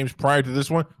Spider-Man games prior to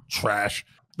this one, trash.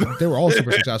 They were all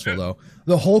super successful though.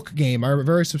 The Hulk game, I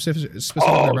very specifically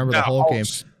remember the Hulk game.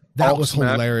 That was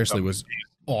hilariously was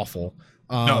awful.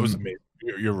 No, it was amazing.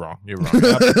 You're wrong. You're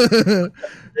wrong.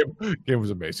 It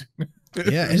was amazing.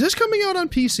 Yeah, is this coming out on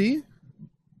PC?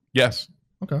 Yes.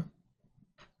 Okay.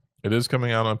 It is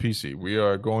coming out on PC. We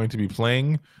are going to be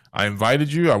playing. I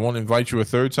invited you. I won't invite you a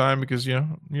third time because you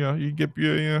get But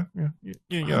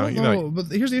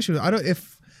here's the issue. I don't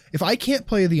if I can't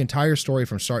play the entire story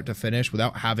from start to finish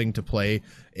without having to play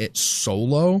it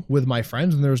solo with my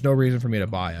friends, then there's no reason for me to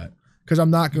buy it. Because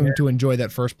I'm not going to enjoy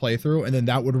that first playthrough, and then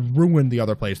that would ruin the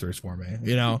other playthroughs for me,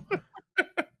 you know?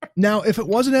 Now, if it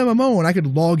was an MMO and I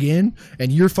could log in and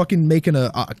you're fucking making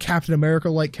a Captain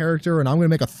America-like character and I'm going to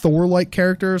make a Thor-like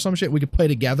character or some shit, we could play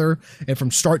together and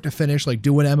from start to finish, like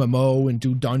do an MMO and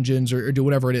do dungeons or do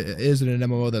whatever it is in an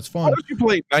MMO that's fun. Why don't you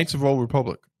play Knights of Old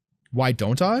Republic? Why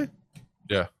don't I?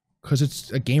 Yeah. Because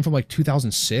it's a game from like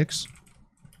 2006.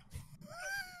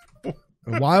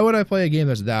 Why would I play a game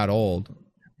that's that old?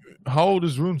 How old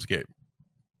is RuneScape?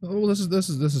 Oh, this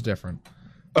is different.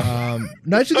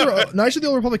 Knights of the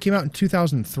Old Republic came out in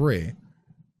 2003.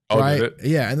 Oh, right? did it?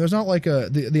 Yeah, and there's not like the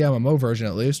MMO version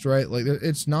at least, right? Like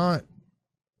it's not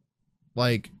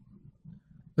like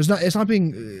it's not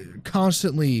being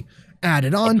constantly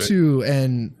added on to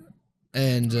and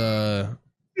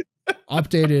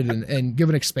updated and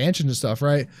given expansions and stuff,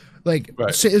 right? Like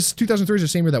it's 2003 is the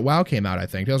same year that WoW came out, I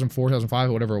think 2004,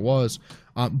 2005, whatever it was.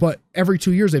 But every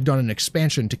 2 years they've done an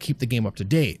expansion to keep the game up to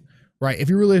date. Right, if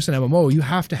you release an MMO, you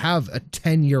have to have a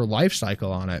 10-year life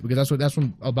cycle on it because that's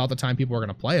when about the time people are going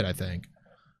to play it. I think.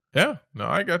 Yeah, no,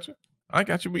 I got you.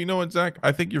 But you know what, Zach?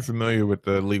 I think you're familiar with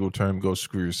the legal term "go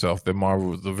screw yourself." The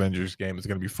Marvel's Avengers game is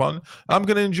going to be fun. I'm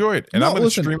going to enjoy it, and I'm going to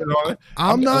stream it on it.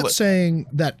 I'm not saying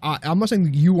that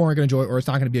you aren't going to enjoy it or it's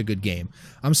not going to be a good game.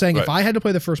 I'm saying if I had to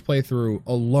play the first playthrough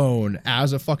alone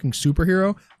as a fucking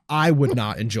superhero, I would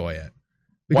not enjoy it.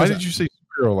 Why did you say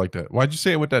superhero like that? Why did you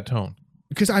say it with that tone?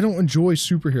 Because I don't enjoy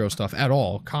superhero stuff at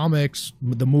all. Comics,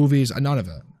 the movies, none of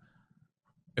it.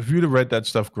 If you'd have read that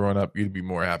stuff growing up, you'd be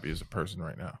more happy as a person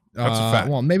right now. That's a fact.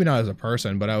 Well, maybe not as a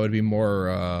person, but I would be more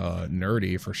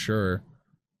nerdy for sure.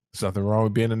 There's nothing wrong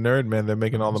with being a nerd, man. They're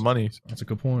making all the money. That's a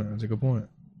good point.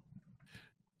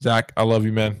 Zach, I love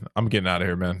you, man. I'm getting out of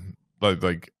here, man. Like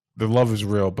the love is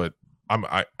real, but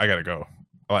I gotta go.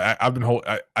 I've been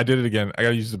I did it again. I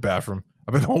gotta use the bathroom.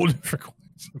 I've been holding for quite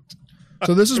some time.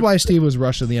 So this is why Steve was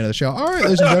rushed to the end of the show. All right,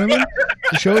 ladies and gentlemen,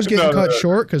 the show is getting cut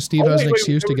short because Steve has an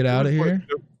excuse to get out of here.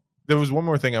 There was one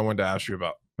more thing I wanted to ask you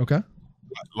about. Okay.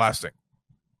 Last thing.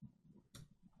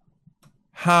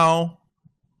 How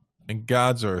in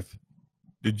God's earth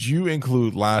did you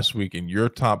include last week in your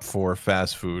top 4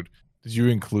 fast food? Did you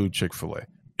include Chick-fil-A?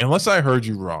 Unless I heard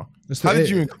you wrong. How did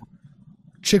you include?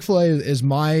 Chick-fil-A is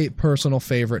my personal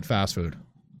favorite fast food.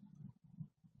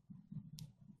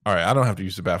 All right, I don't have to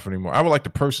use the bathroom anymore. I would like to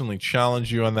personally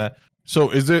challenge you on that. So,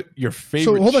 is it your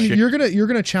favorite? So, hold on. You're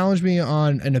gonna challenge me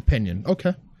on an opinion,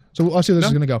 okay? So, I'll see how this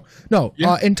is gonna go. No,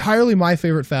 entirely my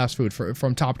favorite fast food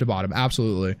from top to bottom.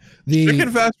 Absolutely, chicken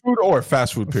fast food or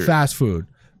fast food. Period. Fast food.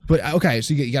 But okay,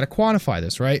 so you got to quantify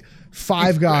this, right?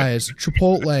 Five Guys,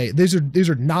 Chipotle. These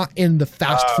are not in the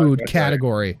fast food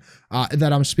category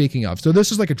that I'm speaking of. So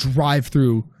this is like a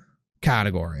drive-through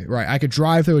category, right? I could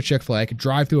drive through a Chick-fil-A, I could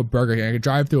drive through a Burger King, I could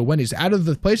drive through a Wendy's. Out of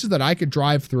the places that I could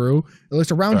drive through, at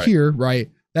least around here, right,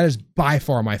 that is by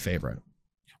far my favorite.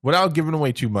 Without giving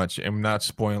away too much and not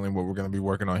spoiling what we're going to be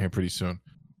working on here pretty soon,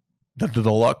 the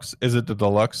deluxe, is it the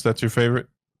deluxe that's your favorite?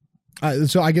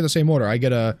 So I get the same order. I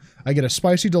get a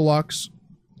spicy deluxe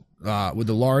with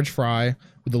the large fry,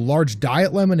 with the large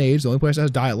diet lemonade. It's the only place that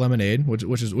has diet lemonade, which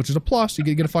is a plus. You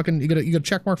get a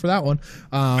check mark for that one.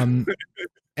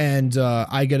 And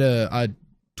I get a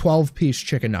 12-piece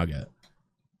chicken nugget.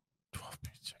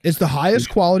 12-piece chicken. It's the highest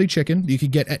quality chicken you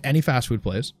could get at any fast food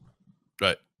place.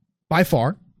 Right. By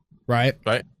far. Right.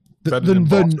 Right.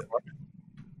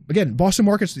 Again, Boston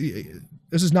Market's.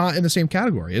 This is not in the same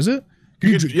category, is it?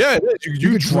 It is.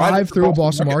 You could drive through a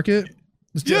Boston Market.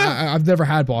 Yeah. I've never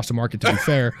had Boston Market, to be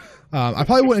fair. I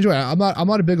probably wouldn't enjoy it. I'm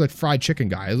not a big like fried chichicken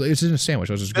guy. It's in a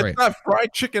sandwich, which is great. It's not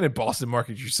fried chicken at Boston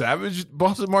Market, you savage.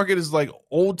 Boston Market is like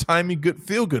old timey good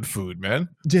feel good food, man.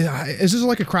 Is this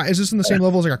like is this in the same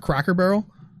level as like a Cracker Barrel?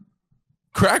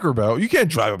 Cracker Barrel? You can't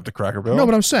drive up to Cracker Barrel. No,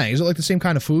 but I'm saying, is it like the same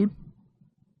kind of food?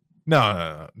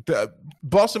 No.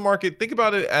 Boston Market, think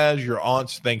about it as your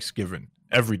aunt's Thanksgiving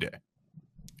every day.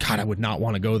 God, I would not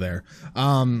want to go there.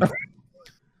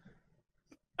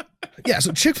 Yeah,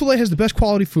 so Chick-fil-A has the best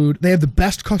quality food. They have the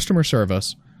best customer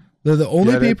service. They're the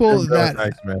only people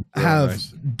that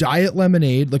have diet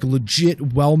lemonade, like a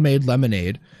legit, well-made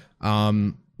lemonade.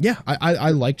 Yeah,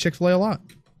 I like Chick-fil-A a lot.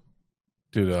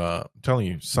 Dude, I'm telling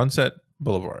you, Sunset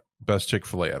Boulevard, best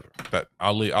Chick-fil-A ever.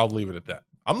 I'll leave it at that.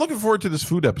 I'm looking forward to this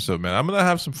food episode, man. I'm gonna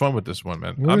have some fun with this one,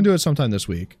 man. We're gonna do it sometime this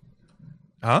week.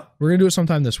 Huh? We're gonna do it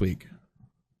sometime this week.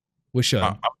 We should.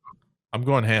 I'm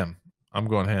going ham. I'm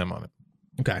going ham on it.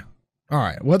 Okay. All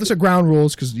right. Well, there's a ground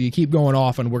rules because you keep going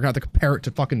off, and we're gonna have to compare it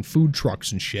to fucking food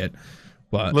trucks and shit.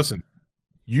 But listen,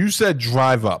 you said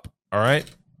drive up. All right.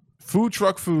 Food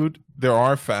truck food. There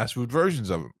are fast food versions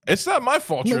of them. It's not my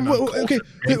fault. Okay.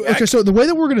 So the way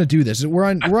that we're gonna do this is we're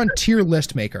on tier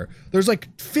list maker. There's like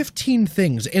 15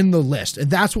 things in the list, and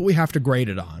that's what we have to grade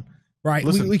it on. Right?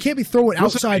 Listen, we can't be throwing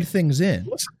outside things in.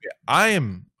 Listen, I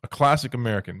am a classic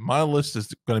American. My list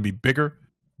is going to be bigger,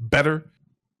 better.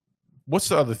 What's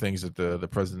the other things that the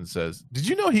president says? Did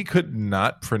you know he could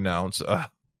not pronounce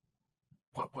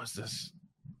what was this?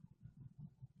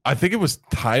 I think it was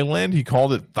Thailand. He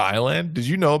called it Thailand. Did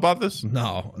you know about this?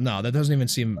 No, that doesn't even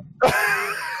seem.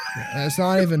 It's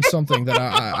not even something that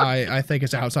I think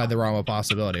is outside the realm of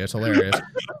possibility. It's hilarious.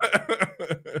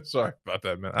 Sorry about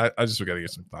that, man. I just got to get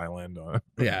some Thailand on it.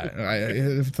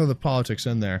 Yeah, throw the politics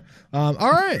in there. All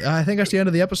right, I think that's the end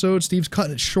of the episode. Steve's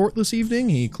cutting it short this evening.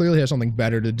 He clearly has something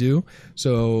better to do.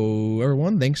 So,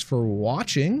 everyone, thanks for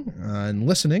watching and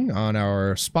listening on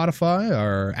our Spotify,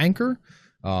 our Anchor,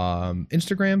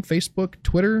 Instagram, Facebook,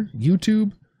 Twitter,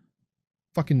 YouTube,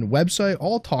 fucking website,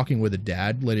 all Talking with a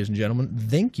Dad, ladies and gentlemen.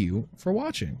 Thank you for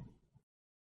watching.